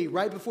Gethsemane,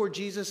 right before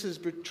Jesus is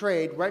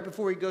betrayed, right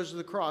before he goes to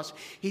the cross,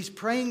 he's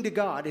praying to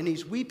God and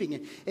he's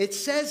weeping. It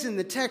says in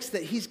the text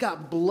that he's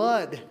got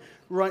blood.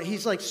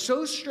 He's like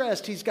so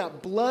stressed, he's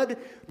got blood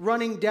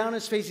running down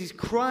his face. He's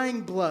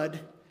crying blood.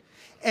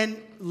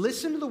 And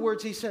listen to the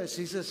words he says.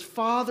 He says,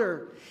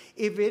 Father,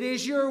 if it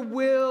is your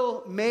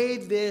will, may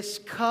this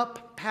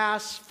cup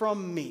pass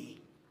from me.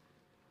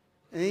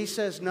 And he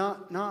says,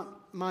 not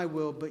my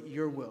will, but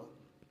your will.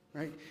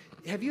 Right?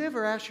 Have you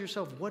ever asked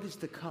yourself, what is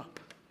the cup?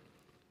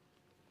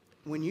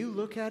 When you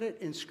look at it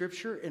in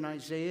Scripture, in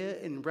Isaiah,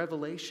 in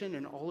Revelation,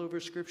 and all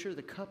over Scripture,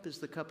 the cup is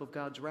the cup of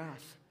God's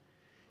wrath.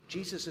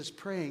 Jesus is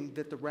praying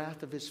that the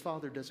wrath of his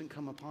Father doesn't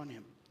come upon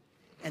him.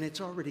 And it's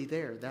already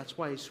there. That's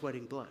why he's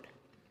sweating blood.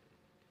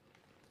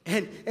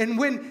 And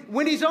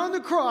when he's on the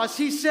cross,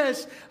 he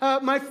says,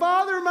 my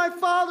Father,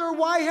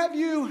 why have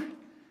you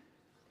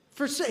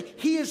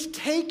He is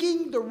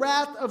taking the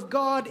wrath of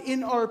God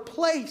in our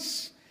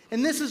place.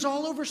 And this is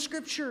all over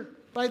Scripture,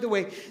 by the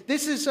way.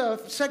 This is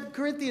 2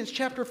 Corinthians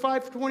chapter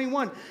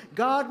 5:21.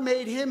 God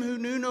made him who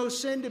knew no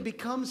sin to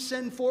become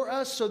sin for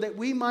us so that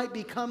we might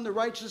become the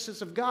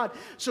righteousness of God.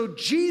 So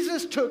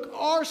Jesus took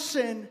our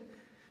sin,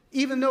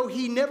 even though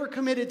he never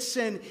committed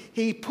sin.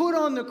 He put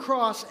on the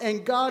cross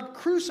and God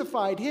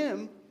crucified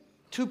him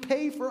to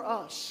pay for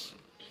us.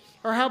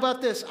 Or how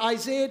about this?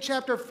 Isaiah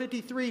chapter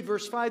 53,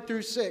 verse 5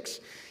 through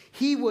 6.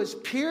 He was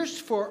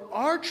pierced for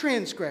our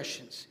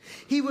transgressions.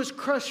 He was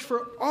crushed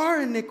for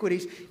our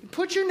iniquities.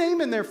 Put your name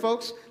in there,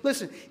 folks.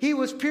 Listen, he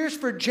was pierced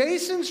for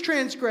Jason's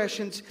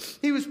transgressions.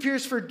 He was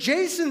pierced for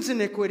Jason's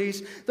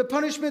iniquities. The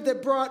punishment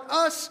that brought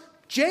us,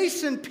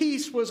 Jason,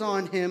 peace was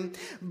on him.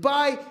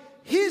 By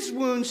his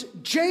wounds,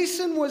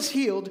 Jason was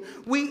healed.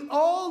 We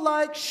all,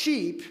 like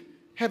sheep,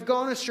 have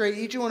gone astray.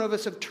 Each one of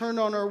us have turned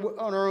on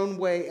our own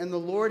way, and the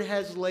Lord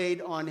has laid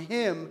on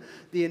him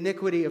the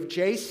iniquity of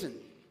Jason.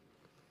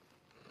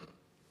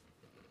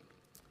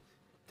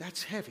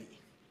 That's heavy,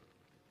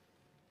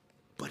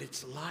 but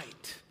it's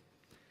light.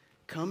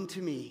 Come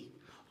to me,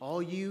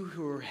 all you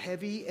who are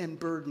heavy and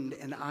burdened,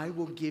 and I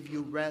will give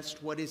you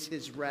rest. What is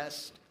his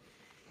rest?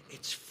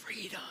 It's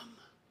freedom.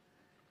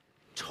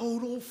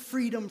 Total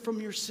freedom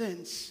from your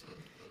sins.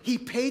 He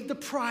paid the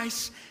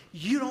price.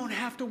 You don't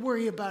have to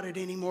worry about it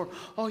anymore.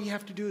 All you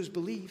have to do is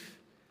believe.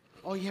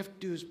 All you have to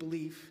do is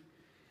believe.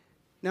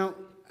 Now,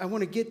 I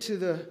want to get to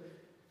the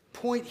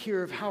point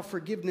here of how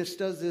forgiveness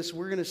does this.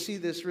 We're going to see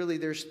this really.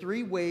 There's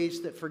 3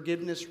 ways that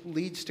forgiveness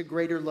leads to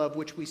greater love,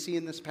 which we see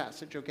in this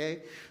passage,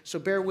 okay? So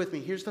bear with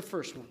me. Here's the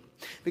first one.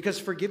 Because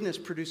forgiveness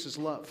produces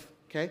love,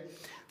 okay?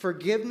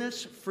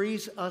 Forgiveness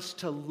frees us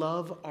to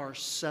love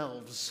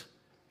ourselves,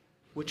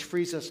 which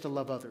frees us to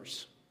love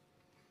others.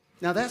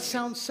 Now that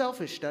sounds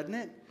selfish, doesn't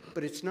it?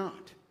 But it's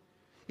not.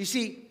 You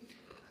see,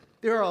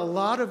 there are a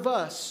lot of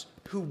us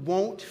who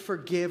won't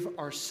forgive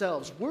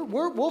ourselves.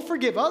 We'll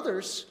forgive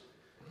others,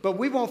 but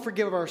we won't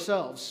forgive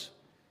ourselves.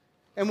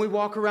 And we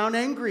walk around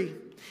angry.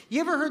 You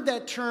ever heard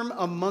that term,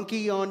 a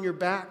monkey on your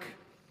back?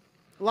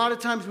 A lot of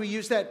times we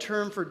use that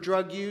term for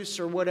drug use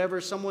or whatever.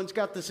 Someone's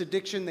got this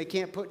addiction they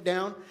can't put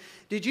down.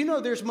 Did you know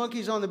there's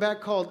monkeys on the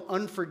back called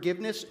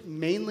unforgiveness,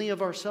 mainly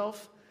of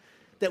ourselves?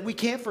 That we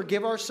can't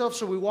forgive ourselves,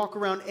 so we walk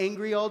around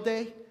angry all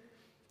day,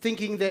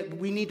 thinking that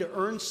we need to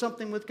earn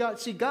something with God.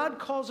 See, God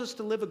calls us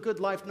to live a good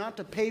life not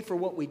to pay for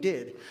what we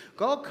did.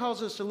 God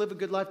calls us to live a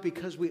good life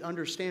because we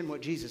understand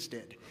what Jesus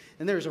did.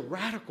 And there's a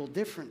radical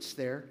difference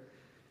there.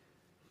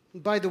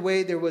 By the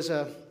way, there was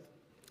a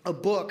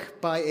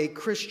book by a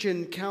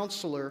Christian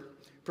counselor,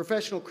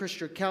 professional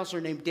Christian counselor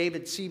named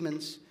David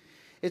Seamands.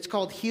 It's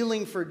called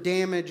Healing for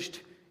Damaged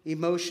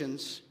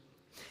Emotions.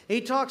 He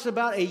talks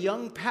about a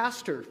young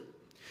pastor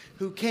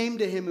who came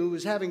to him who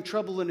was having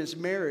trouble in his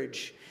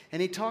marriage.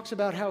 And he talks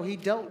about how he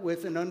dealt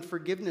with an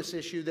unforgiveness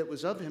issue that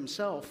was of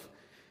himself.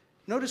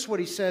 Notice what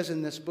he says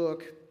in this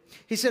book.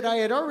 He said, I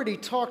had already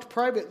talked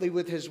privately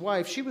with his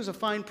wife. She was a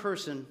fine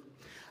person,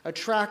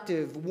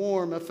 attractive,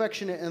 warm,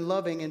 affectionate, and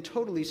loving, and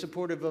totally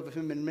supportive of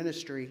him in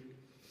ministry.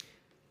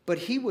 But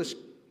he was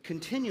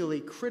continually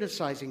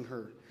criticizing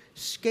her,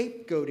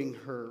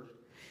 scapegoating her.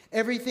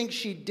 Everything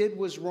she did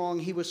was wrong.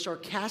 He was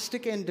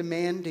sarcastic and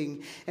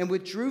demanding and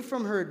withdrew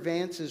from her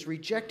advances,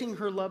 rejecting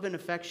her love and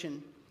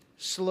affection.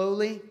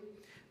 Slowly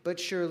but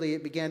surely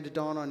it began to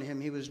dawn on him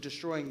he was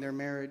destroying their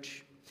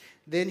marriage.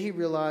 Then he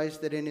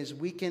realized that in his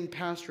weekend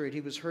pastorate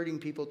he was hurting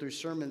people through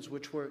sermons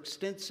which were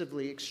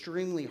extensively,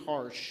 extremely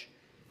harsh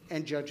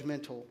and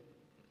judgmental.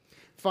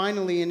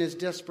 Finally, in his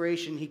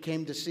desperation, he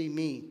came to see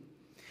me.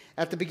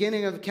 At the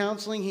beginning of the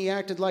counseling, he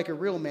acted like a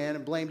real man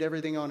and blamed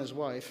everything on his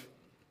wife.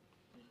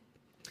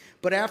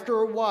 But after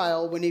a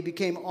while, when he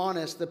became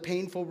honest, the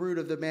painful root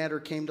of the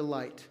matter came to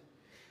light.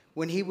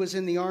 When he was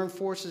in the armed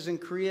forces in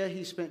Korea,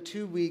 he spent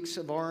 2 weeks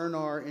of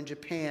R&R in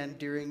Japan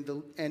during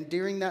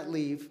that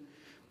leave,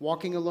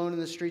 walking alone in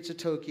the streets of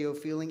Tokyo,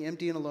 feeling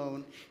empty and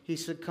alone, he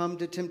succumbed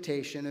to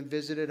temptation and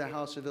visited a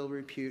house of ill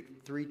repute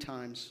 3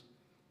 times.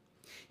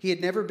 He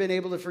had never been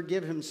able to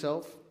forgive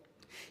himself.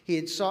 He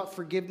had sought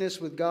forgiveness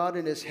with God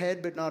in his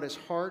head, but not his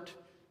heart,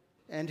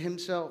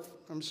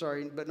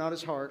 but not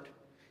his heart.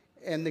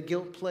 And the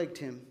guilt plagued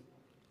him.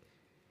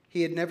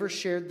 He had never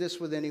shared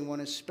this with anyone,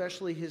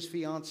 especially his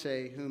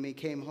fiancée, whom he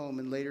came home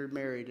and later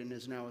married and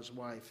is now his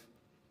wife.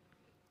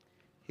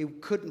 He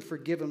couldn't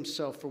forgive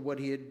himself for what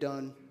he had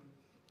done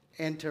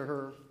and to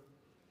her,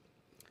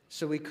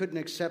 so he couldn't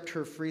accept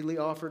her freely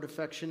offered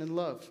affection and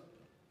love.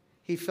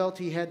 He felt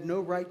he had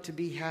no right to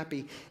be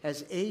happy.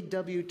 As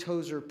A.W.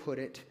 Tozer put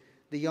it,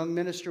 the young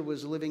minister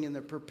was living in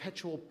the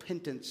perpetual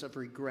penance of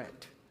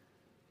regret.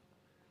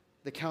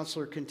 The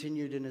counselor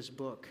continued in his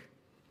book.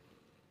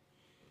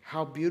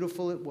 How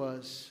beautiful it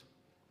was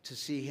to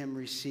see him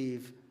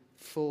receive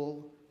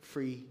full,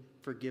 free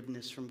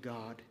forgiveness from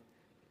God,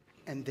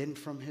 and then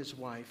from his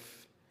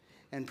wife,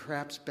 and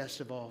perhaps best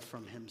of all,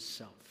 from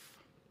himself.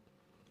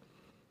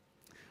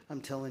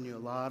 I'm telling you, a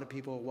lot of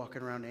people are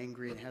walking around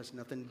angry and it has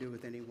nothing to do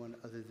with anyone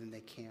other than they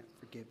can't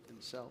forgive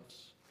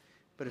themselves.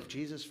 But if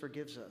Jesus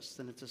forgives us,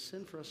 then it's a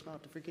sin for us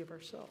not to forgive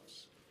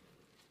ourselves.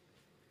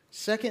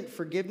 Second,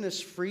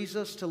 forgiveness frees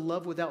us to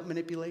love without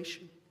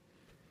manipulation.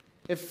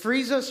 It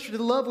frees us to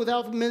love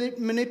without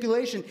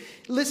manipulation.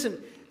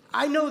 Listen,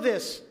 I know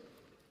this.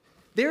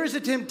 There is a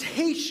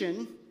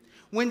temptation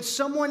when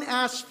someone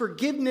asks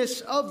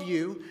forgiveness of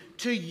you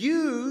to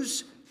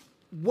use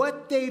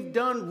what they've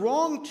done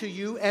wrong to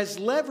you as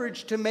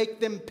leverage to make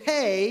them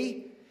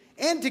pay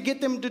and to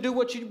get them to do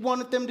what you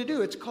wanted them to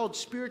do. It's called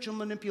spiritual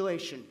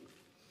manipulation.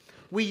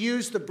 We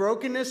use the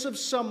brokenness of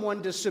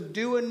someone to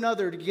subdue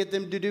another to get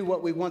them to do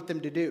what we want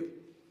them to do.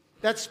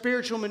 That's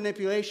spiritual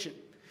manipulation.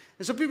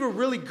 And some people are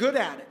really good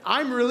at it.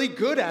 I'm really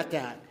good at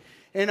that.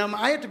 And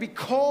I have to be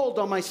called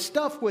on my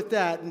stuff with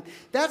that. And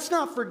that's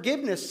not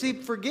forgiveness. See,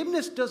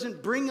 forgiveness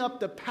doesn't bring up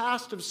the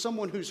past of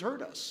someone who's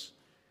hurt us.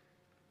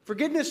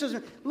 Forgiveness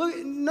doesn't.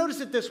 Notice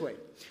it this way.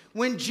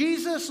 When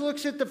Jesus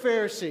looks at the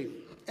Pharisee,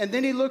 and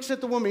then he looks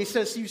at the woman. He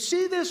says, you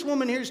see this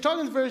woman here? He's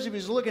talking to the Pharisee, but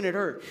he's looking at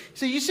her. He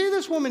said, you see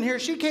this woman here?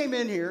 She came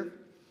in here.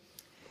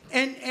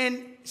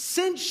 And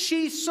since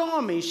she saw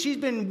me, she's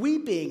been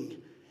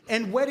weeping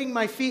and wetting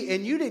my feet.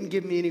 And you didn't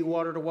give me any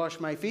water to wash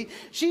my feet.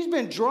 She's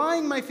been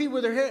drying my feet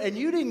with her hair. And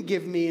you didn't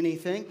give me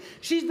anything.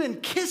 She's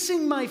been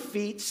kissing my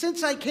feet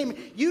since I came.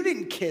 You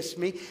didn't kiss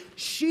me.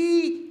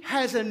 She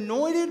has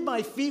anointed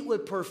my feet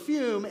with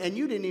perfume. And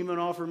you didn't even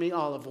offer me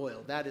olive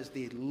oil. That is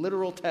the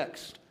literal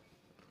text.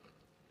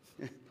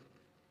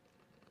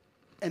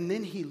 And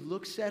then he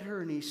looks at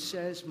her and he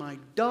says, my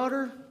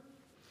daughter,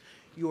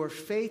 your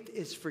faith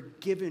is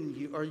forgiven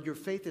you, or your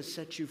faith has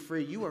set you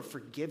free. You are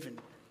forgiven.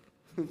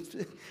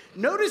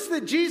 Notice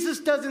that Jesus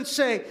doesn't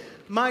say,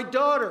 my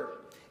daughter,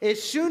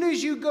 as soon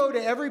as you go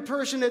to every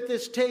person at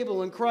this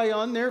table and cry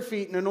on their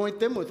feet and anoint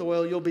them with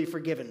oil, you'll be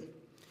forgiven.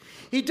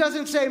 He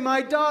doesn't say,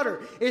 my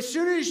daughter, as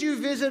soon as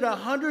you visit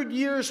 100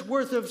 years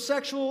worth of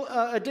sexual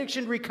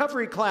addiction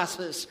recovery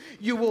classes,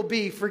 you will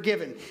be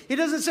forgiven. He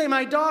doesn't say,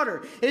 my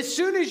daughter, as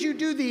soon as you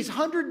do these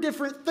 100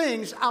 different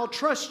things, I'll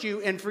trust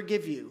you and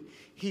forgive you.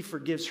 He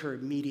forgives her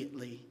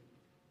immediately.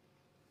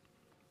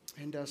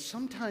 And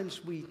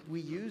sometimes we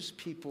use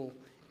people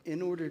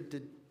in order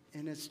to,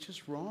 and it's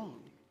just wrong.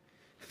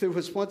 There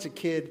was once a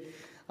kid,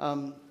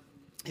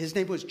 his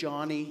name was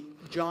Johnny.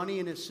 Johnny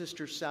and his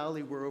sister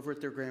Sally were over at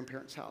their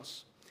grandparents'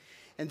 house.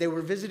 And they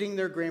were visiting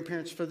their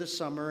grandparents for the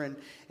summer.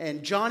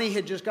 And Johnny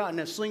had just gotten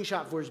a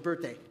slingshot for his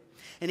birthday.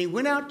 And he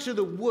went out to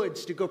the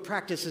woods to go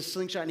practice his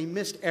slingshot. And he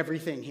missed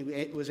everything he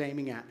was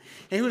aiming at.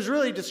 And he was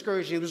really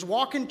discouraged. He was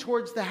walking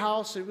towards the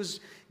house. It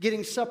was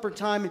getting supper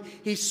time. And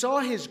he saw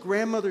his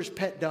grandmother's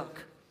pet duck.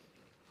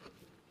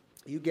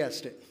 You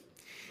guessed it.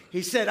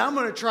 He said, I'm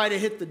going to try to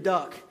hit the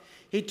duck.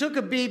 He took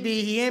a BB,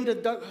 he aimed at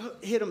the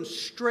duck, hit him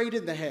straight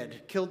in the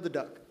head, killed the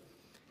duck,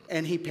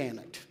 and he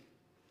panicked.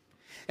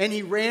 And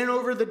he ran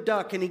over the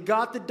duck, and he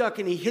got the duck,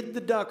 and he hid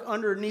the duck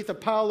underneath a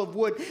pile of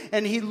wood,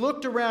 and he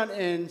looked around,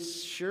 and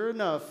sure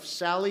enough,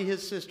 Sally,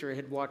 his sister,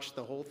 had watched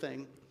the whole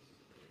thing.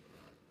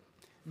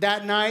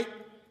 That night,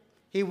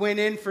 he went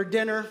in for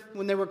dinner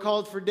when they were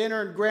called for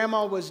dinner, and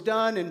Grandma was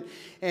done,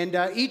 and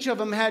each of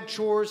them had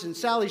chores, and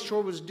Sally's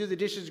chore was to do the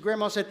dishes.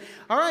 Grandma said,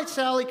 all right,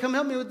 Sally, come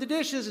help me with the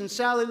dishes. And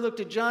Sally looked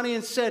at Johnny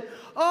and said,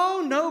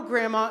 oh, no,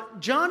 Grandma.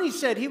 Johnny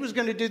said he was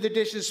going to do the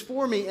dishes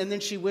for me. And then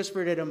she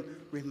whispered at him,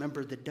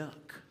 remember the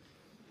duck.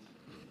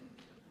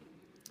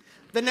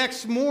 The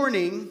next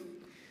morning,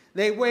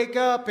 they wake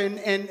up,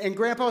 and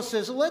Grandpa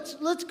says,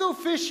 let's go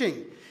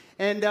fishing.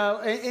 And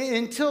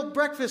until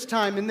breakfast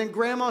time, and then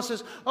Grandma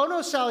says, oh,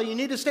 no, Sally, you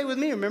need to stay with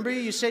me. Remember,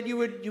 you said you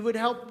would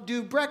help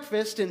do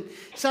breakfast. And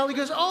Sally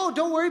goes, oh,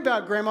 don't worry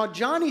about it, Grandma.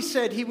 Johnny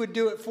said he would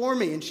do it for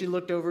me. And she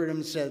looked over at him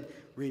and said,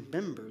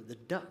 remember the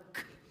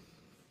duck.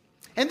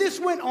 And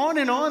this went on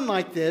and on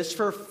like this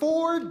for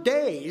 4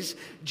 days.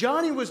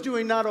 Johnny was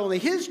doing not only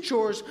his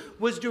chores,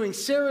 was doing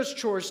Sarah's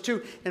chores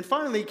too. And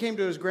finally he came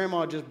to his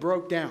grandma and just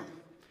broke down.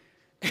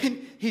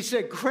 And he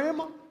said,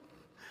 Grandma,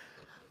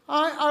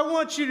 I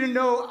want you to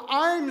know,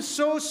 I'm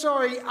so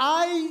sorry.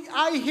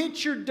 I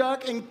hit your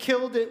duck and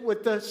killed it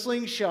with the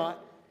slingshot.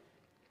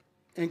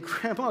 And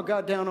Grandma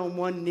got down on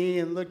one knee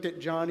and looked at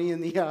Johnny in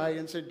the eye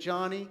and said,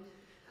 Johnny,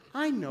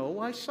 I know.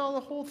 I saw the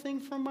whole thing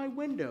from my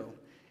window.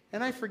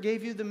 And I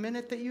forgave you the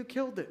minute that you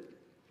killed it.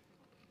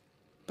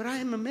 But I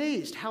am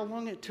amazed how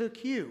long it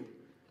took you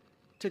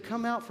to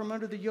come out from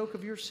under the yoke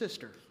of your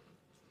sister.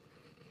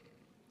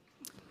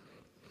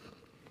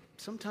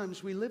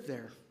 Sometimes we live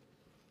there.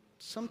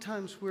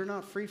 Sometimes we're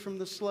not free from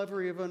the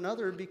slavery of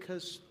another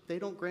because they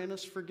don't grant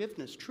us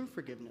forgiveness, true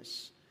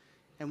forgiveness.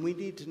 And we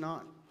need to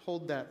not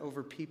hold that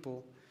over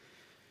people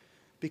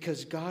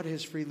because God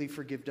has freely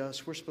forgiven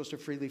us. We're supposed to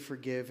freely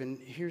forgive. And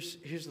here's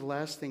the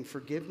last thing.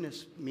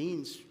 Forgiveness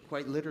means,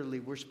 quite literally,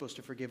 we're supposed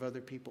to forgive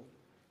other people.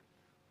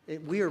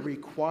 We are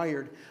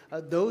required.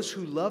 Those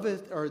who love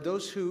it, or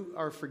those who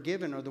are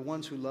forgiven, are the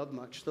ones who love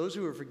much. Those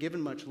who are forgiven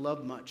much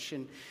love much.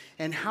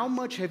 And how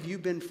much have you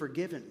been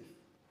forgiven?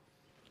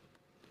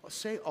 I'll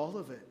say all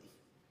of it.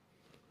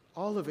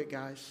 All of it,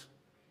 guys.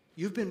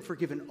 You've been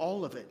forgiven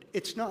all of it.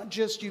 It's not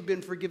just you've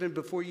been forgiven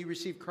before you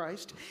receive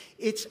Christ.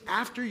 It's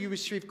after you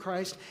receive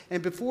Christ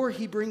and before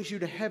he brings you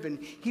to heaven.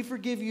 He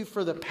forgive you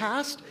for the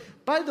past.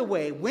 By the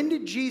way, when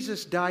did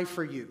Jesus die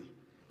for you?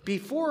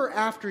 Before or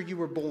after you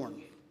were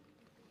born?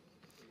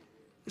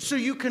 So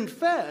you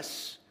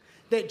confess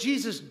that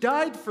Jesus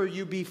died for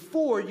you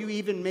before you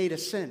even made a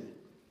sin.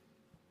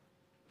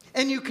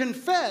 And you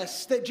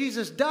confess that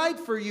Jesus died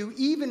for you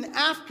even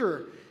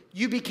after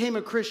you became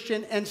a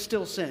Christian and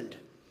still sinned.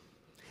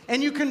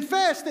 And you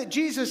confess that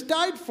Jesus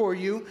died for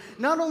you,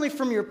 not only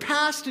from your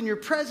past and your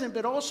present,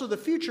 but also the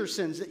future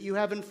sins that you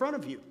have in front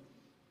of you.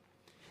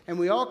 And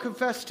we all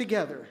confess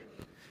together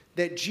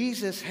that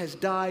Jesus has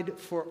died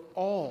for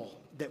all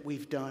that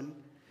we've done.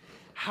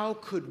 How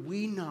could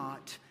we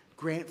not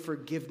grant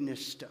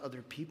forgiveness to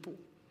other people?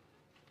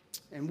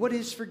 And what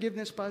is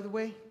forgiveness, by the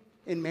way?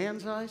 In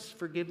man's eyes,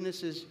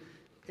 forgiveness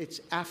it's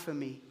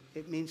aphiemi.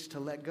 It means to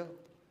let go.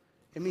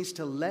 It means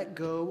to let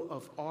go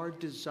of our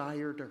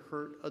desire to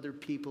hurt other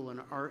people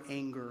and our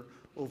anger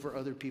over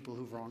other people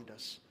who've wronged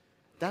us.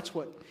 That's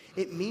what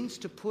it means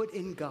to put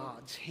in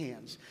God's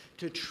hands,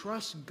 to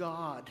trust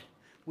God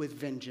with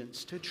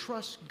vengeance, to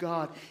trust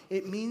God.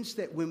 It means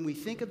that when we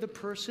think of the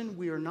person,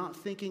 we are not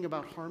thinking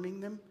about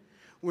harming them.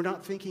 We're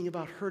not thinking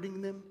about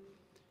hurting them.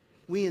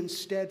 We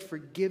instead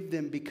forgive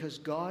them because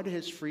God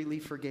has freely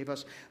forgave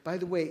us. By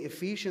the way,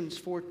 Ephesians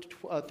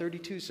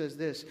 4:32 says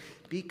this,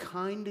 be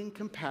kind and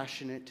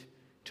compassionate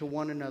to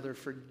one another,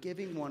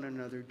 forgiving one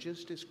another,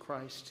 just as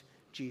Christ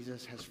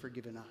Jesus has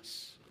forgiven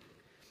us.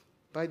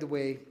 By the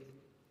way,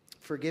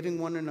 forgiving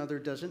one another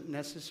doesn't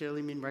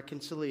necessarily mean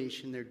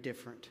reconciliation. They're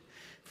different.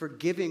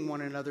 Forgiving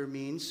one another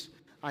means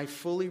I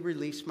fully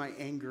release my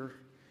anger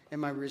and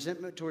my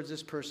resentment towards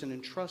this person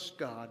and trust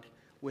God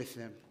with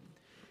them.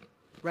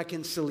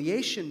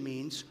 Reconciliation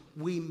means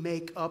we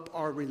make up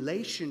our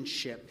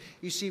relationship.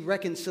 You see,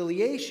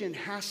 reconciliation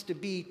has to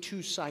be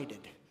two-sided.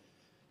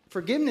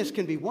 Forgiveness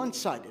can be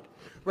one-sided.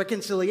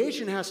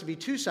 Reconciliation has to be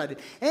two-sided.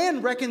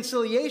 And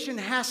reconciliation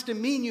has to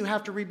mean you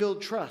have to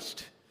rebuild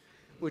trust,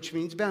 which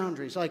means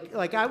boundaries.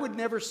 Like I would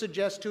never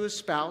suggest to a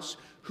spouse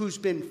who's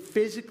been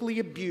physically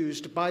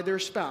abused by their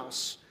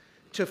spouse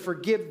to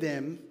forgive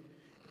them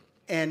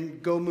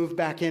and go move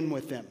back in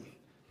with them.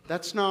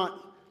 That's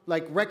not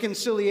like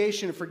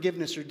reconciliation and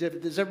forgiveness are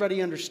different. Does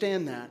everybody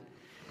understand that?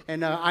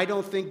 And I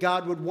don't think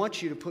God would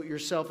want you to put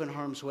yourself in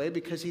harm's way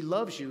because he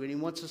loves you and he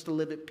wants us to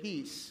live at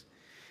peace.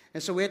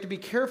 And so we have to be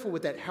careful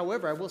with that.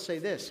 However, I will say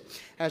this.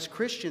 As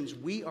Christians,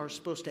 we are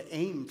supposed to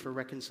aim for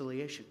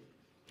reconciliation.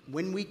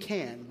 When we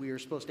can, we are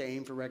supposed to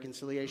aim for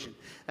reconciliation.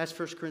 That's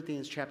 1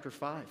 Corinthians chapter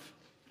 5.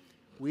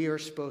 We are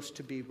supposed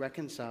to be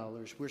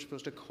reconcilers. We're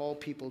supposed to call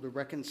people to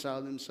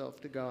reconcile themselves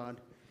to God.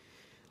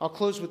 I'll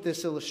close with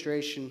this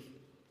illustration.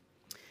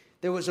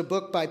 There was a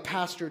book by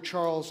Pastor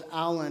Charles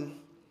Allen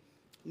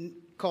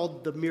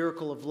called The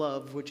Miracle of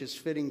Love, which is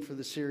fitting for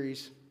the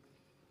series.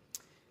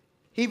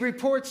 He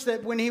reports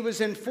that when he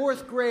was in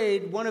 4th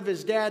grade, one of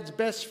his dad's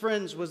best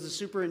friends was the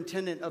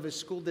superintendent of his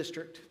school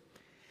district.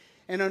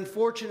 And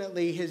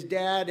unfortunately, his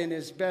dad and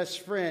his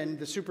best friend,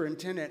 the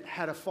superintendent,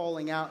 had a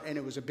falling out, and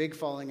it was a big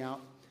falling out.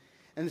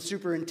 And the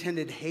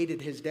superintendent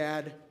hated his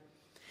dad.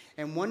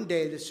 And one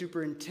day, the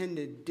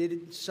superintendent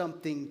did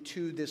something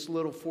to this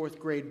little 4th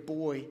grade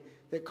boy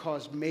that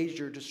caused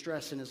major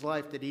distress in his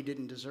life that he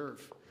didn't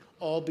deserve,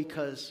 all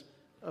because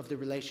of the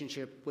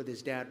relationship with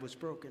his dad was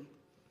broken.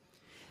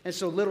 And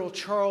so little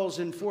Charles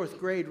in 4th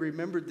grade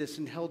remembered this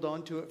and held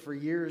on to it for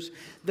years.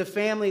 The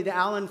family, the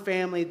Allen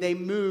family, they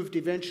moved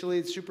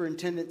eventually. The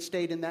superintendent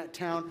stayed in that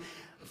town.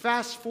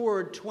 Fast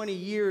forward 20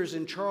 years,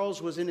 and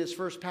Charles was in his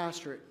first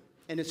pastorate,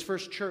 in his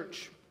first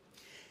church.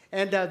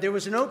 And there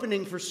was an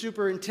opening for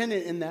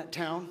superintendent in that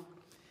town.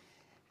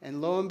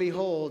 And lo and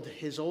behold,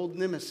 his old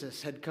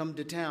nemesis had come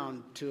to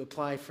town to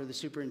apply for the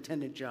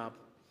superintendent job.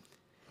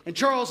 And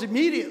Charles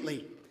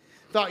immediately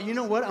thought, you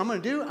know what I'm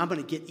going to do? I'm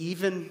going to get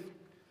even.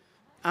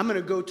 I'm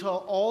going to go tell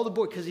all the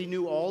board, because he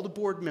knew all the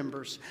board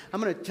members. I'm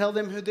going to tell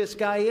them who this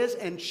guy is,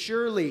 and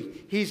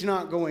surely he's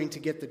not going to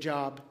get the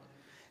job.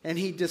 And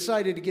he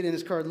decided to get in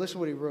his car. Listen to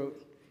what he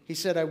wrote. He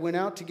said, I went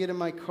out to get in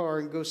my car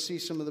and go see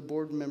some of the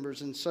board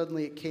members, and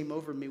suddenly it came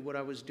over me what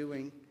I was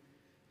doing.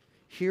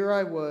 Here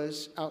I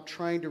was out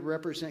trying to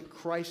represent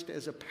Christ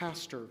as a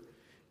pastor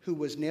who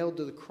was nailed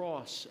to the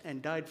cross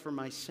and died for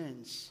my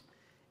sins.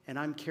 And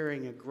I'm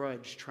carrying a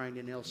grudge trying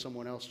to nail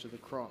someone else to the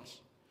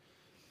cross.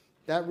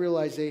 That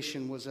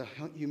realization was a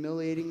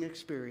humiliating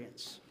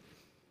experience.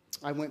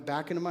 I went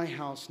back into my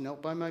house,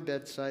 knelt by my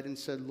bedside, and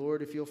said,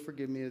 Lord, if you'll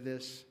forgive me of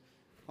this,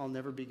 I'll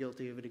never be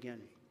guilty of it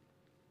again.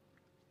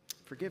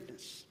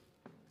 Forgiveness.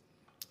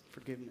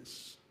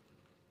 Forgiveness.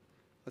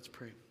 Let's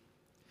pray.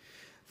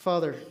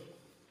 Father,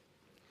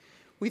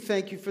 we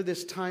thank you for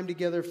this time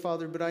together,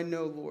 Father, but I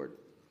know, Lord,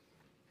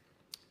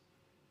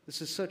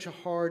 this is such a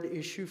hard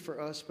issue for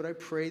us, but I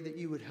pray that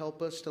you would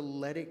help us to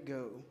let it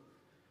go.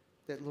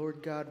 That,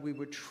 Lord God, we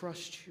would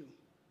trust you.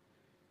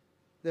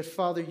 that,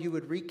 Father, you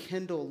would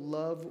rekindle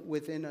love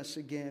within us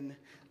again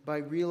by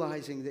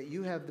realizing that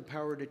you have the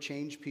power to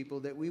change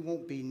people, that we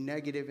won't be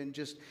negative and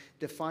just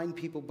define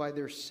people by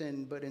their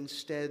sin, but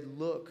instead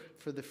look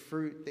for the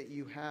fruit that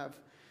you have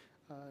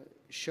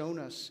shown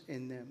us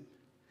in them.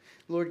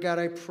 Lord God,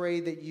 I pray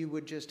that you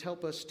would just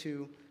help us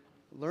to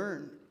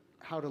learn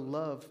how to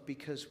love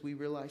because we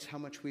realize how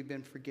much we've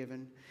been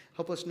forgiven.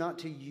 Help us not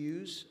to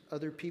use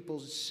other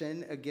people's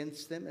sin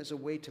against them as a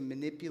way to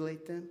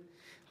manipulate them.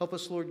 Help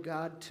us, Lord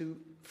God, to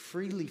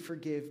freely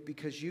forgive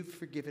because you've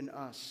forgiven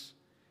us.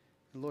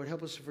 And Lord,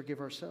 help us to forgive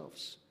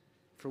ourselves,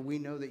 for we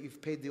know that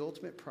you've paid the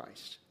ultimate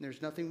price. And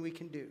there's nothing we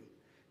can do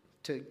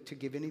to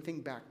give anything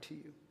back to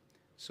you.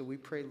 So we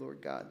pray,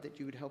 Lord God, that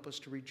you would help us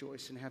to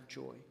rejoice and have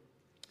joy.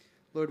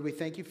 Lord, we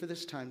thank you for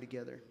this time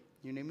together.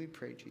 In your name we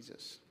pray,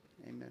 Jesus.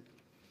 Amen.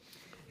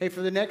 Hey,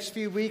 for the next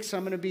few weeks,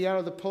 I'm going to be out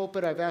of the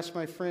pulpit. I've asked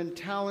my friend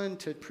Talon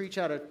to preach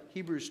out of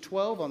Hebrews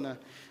 12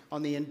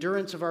 on the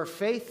endurance of our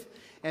faith.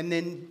 And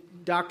then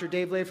Dr.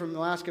 Dave Lay from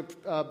Alaska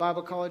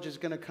Bible College is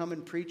going to come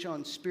and preach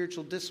on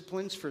spiritual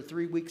disciplines for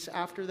 3 weeks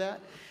after that.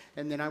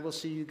 And then I will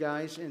see you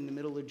guys in the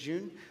middle of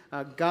June.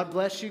 God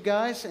bless you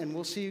guys, and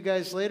we'll see you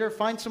guys later.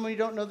 Find someone you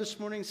don't know this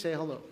morning, say hello.